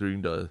now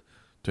during the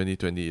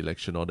 2020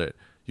 election or that.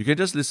 You can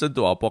just listen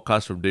to our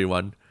podcast from day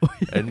one,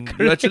 and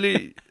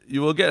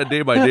you will get a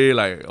day by day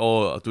like,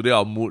 oh, today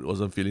our mood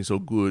wasn't feeling so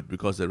good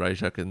because the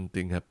Raishakan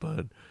thing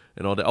happened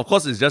and all that. Of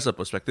course, it's just a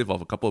perspective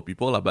of a couple of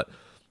people, but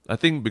I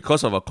think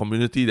because of our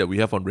community that we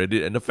have on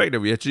Reddit and the fact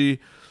that we actually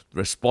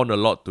respond a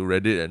lot to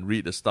Reddit and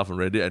read the stuff on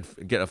Reddit and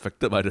get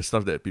affected by the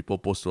stuff that people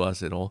post to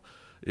us and all,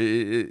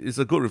 it's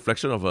a good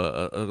reflection of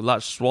a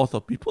large swath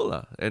of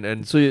people.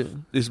 And So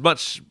it's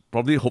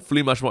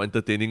hopefully much more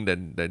entertaining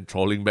than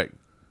trawling back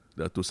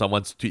to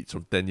someone's tweets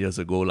from 10 years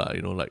ago,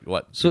 like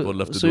what people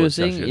love to do. So you're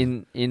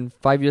saying in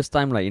 5 years'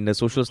 time, like in the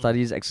social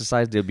studies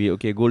exercise, they'll be,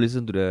 okay, go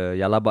listen to the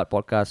Yalabat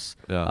podcast,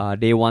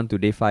 day 1 to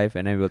day 5,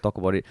 and then we'll talk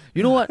about it.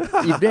 You know what?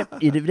 if that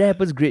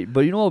happens, great.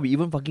 But you know what would be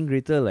even fucking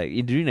greater? Like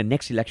during the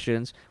next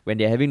elections, when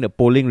they're having the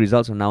polling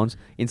results announced,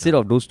 instead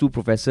of those two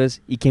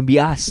professors, it can be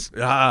us.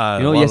 Yeah.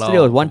 Yesterday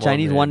was one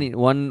Chinese,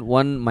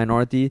 one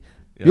minority.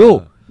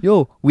 Yeah.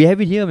 Yo, we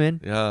have it here,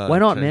 man. Yeah. Why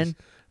not, man?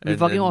 We're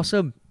fucking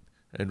awesome.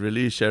 And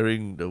really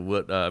sharing the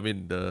word. I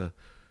think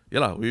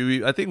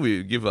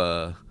we give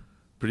them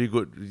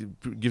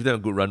a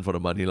good run for the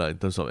money in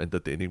terms of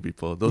entertaining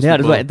people. That's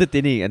why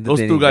entertaining. Those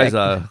two guys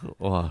are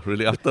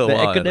really after a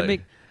while.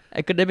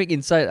 Academic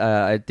insight,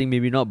 I think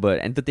maybe not, but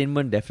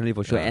entertainment definitely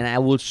for sure. And I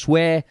will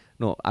swear.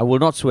 No, I will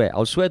not swear.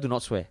 I'll swear to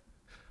not swear.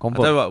 I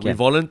tell you what, we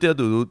volunteer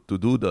to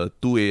do the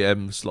 2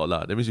 a.m. slot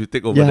lah. That means you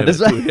take over them that's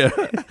at 2 a.m.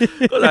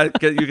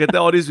 Because you can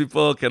tell all these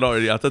people cannot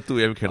really after 2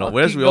 a.m. cannot.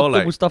 Whereas we all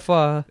like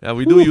Mustafa. Yeah,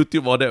 we do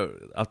YouTube all that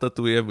after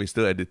 2 a.m. we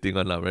still editing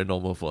on very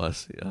normal for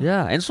us.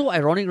 Yeah, and so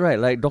ironic, right?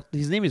 Like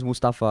his name is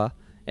Mustafa,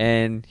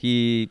 and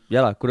he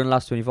couldn't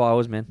last 24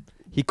 hours, man.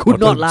 He could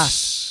not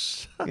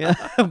last. Yeah.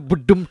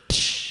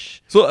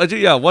 So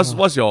actually,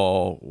 what's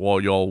your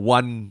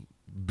one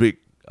big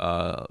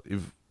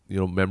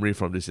memory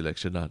from this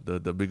election?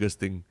 The biggest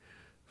thing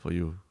for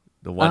you,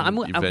 the one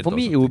event. For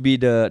me, it would be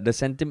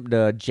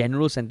the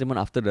general sentiment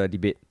after the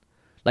debate.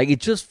 Like it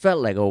just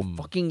felt like a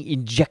fucking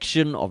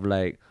injection of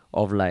an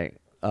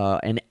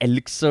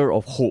elixir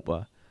of hope.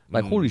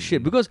 Like holy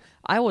shit! Because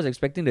I was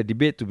expecting the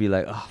debate to be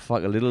like, a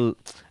little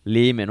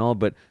lame and all,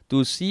 but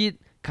to see it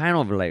kind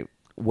of like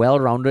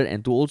well-rounded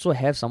and to also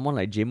have someone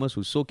like James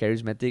who's so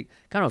charismatic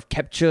kind of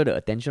capture the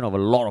attention of a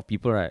lot of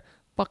people, right?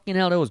 Fucking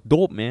hell, that was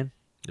dope, man.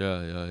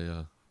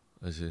 Yeah.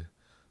 I see.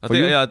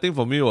 I think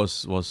for me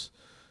was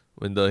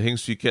when the Heng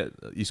Swee Keat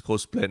East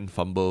Coast Plan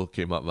fumble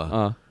came up,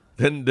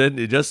 then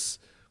it just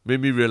made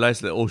me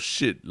realize that, oh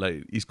shit,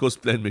 like East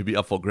Coast Plan may be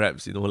up for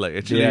grabs, like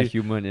actually, yeah,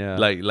 human, yeah,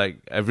 like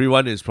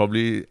everyone is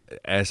probably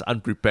as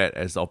unprepared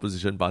as the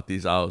opposition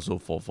parties are also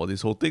for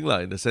this whole thing,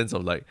 in the sense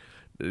of like,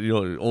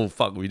 oh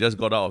fuck, we just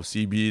got out of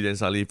CB, then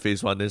suddenly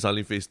phase 1, then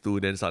suddenly phase 2,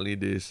 then suddenly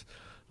this,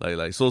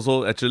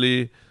 so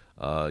actually,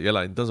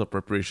 in terms of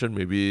preparation,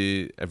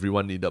 maybe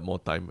everyone needed more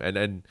time, and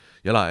then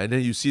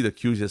you see the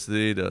queues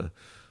yesterday, the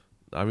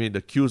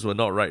queues were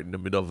not right in the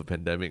middle of a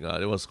pandemic.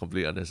 It was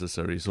completely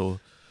unnecessary.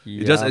 So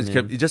it just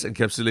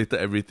encapsulated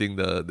everything.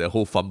 The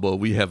whole fumble.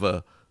 We have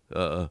a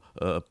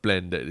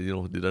plan that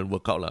didn't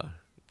work out lah.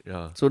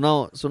 Yeah. So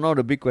now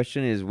the big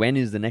question is, when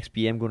is the next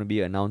PM going to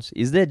be announced?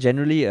 Is there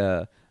generally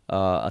a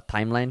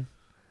timeline?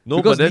 No,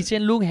 because but Lee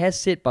Hsien Loong has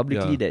said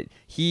publicly that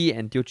he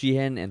and Teo Chee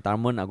Hean and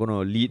Tharman are going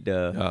to lead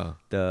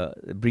the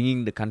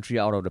bringing the country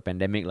out of the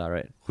pandemic lah,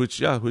 right? Which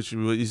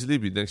will easily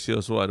be next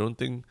year. So I don't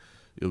think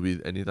it'll be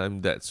anytime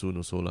that soon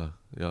also lah.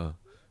 Yeah,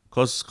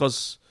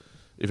 cause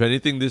if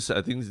anything,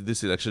 I think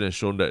this election has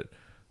shown that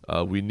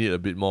we need a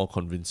bit more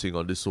convincing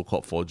on this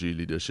so-called 4G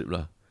leadership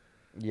lah.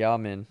 Yeah,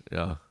 man.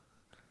 Yeah.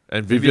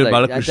 And Vivian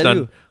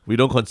Balakrishnan, we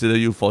don't consider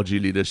you 4G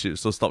leadership,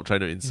 so stop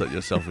trying to insert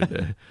yourself in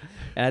there.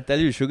 And I tell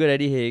you, Sugar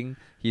Daddy Heng,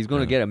 he's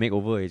going to get a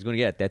makeover. He's going to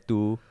get a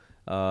tattoo.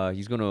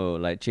 He's going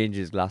to change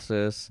his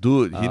glasses.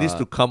 Dude, he needs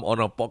to come on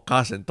our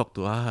podcast and talk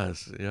to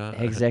us. Yeah.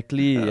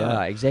 Exactly.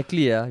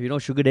 Exactly.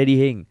 Sugar Daddy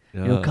Heng.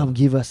 Come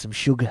give us some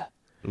sugar.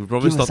 We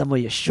probably give us some of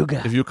your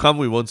sugar. If you come,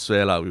 we won't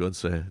swear lah. We won't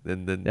swear. We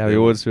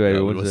won't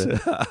swear. We won't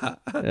swear.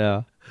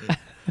 Yeah.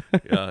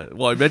 Yeah.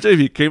 Well, imagine if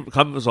he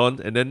comes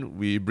on and then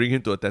we bring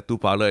him to a tattoo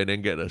parlor and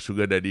then get a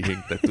Sugar Daddy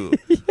Heng tattoo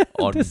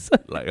on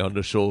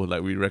the show.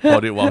 Like we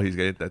record it while he's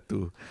getting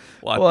tattoo.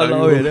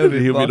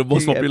 He'll be the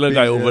most popular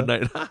guy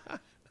overnight.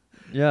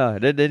 Yeah.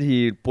 Then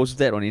he posts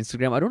that on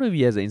Instagram. I don't know if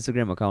he has an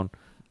Instagram account.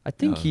 I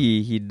think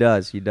he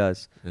does.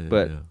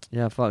 But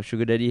fuck,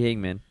 Sugar Daddy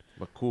Heng, man.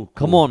 But cool.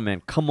 Come on,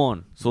 man. Come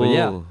on.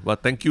 So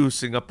but thank you,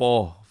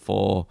 Singapore,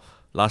 for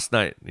last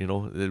night. It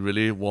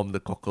really warmed the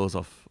cockles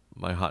of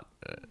my heart.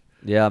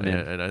 Yeah,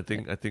 man. And I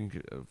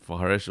think for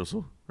Haresh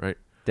also, right?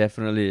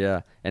 Definitely,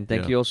 yeah. And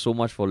thank you all so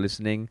much for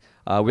listening.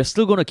 We're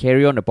still going to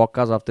carry on the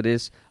podcast after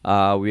this.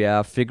 We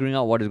are figuring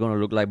out what it's going to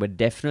look like, but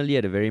definitely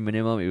at the very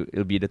minimum,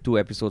 it'll be the 2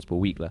 episodes per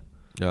week.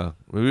 Yeah,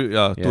 maybe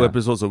 2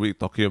 episodes a week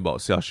talking about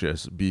Xia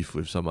Xue's beef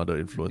with some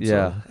other influencer.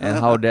 Yeah, and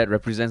how that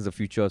represents the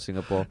future of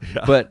Singapore.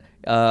 Yeah. But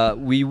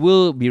we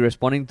will be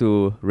responding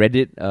to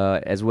Reddit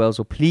as well,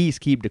 so please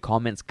keep the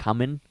comments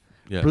coming.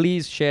 Yeah.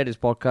 Please share this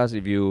podcast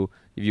if you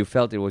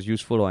felt it was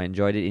useful or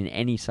enjoyed it in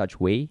any such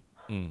way.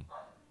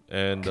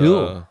 And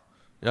cool.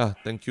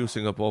 Thank you,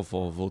 Singapore,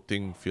 for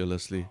voting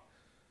fearlessly.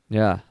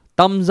 Yeah,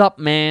 thumbs up,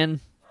 man.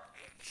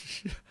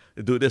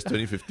 Dude, that's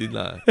 2015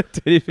 lah.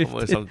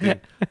 2015. Something.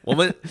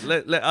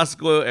 Let us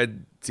go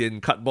and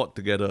剪cardboard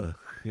together.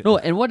 No,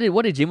 and what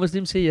did James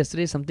Lim say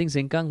yesterday? Something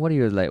Sengkang. What he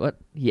was like? What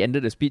he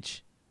ended the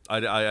speech?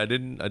 I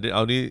didn't. I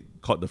only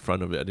caught the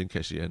front of it. I didn't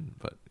catch the end.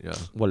 But yeah.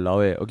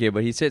 Walao eh. Okay,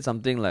 but he said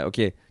something like,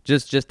 okay,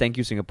 just thank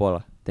you, Singapore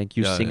lah. Thank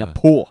you,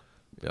 Singapore.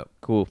 Yeah. Yep.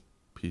 Cool.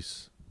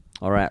 Peace.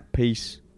 All right. Peace.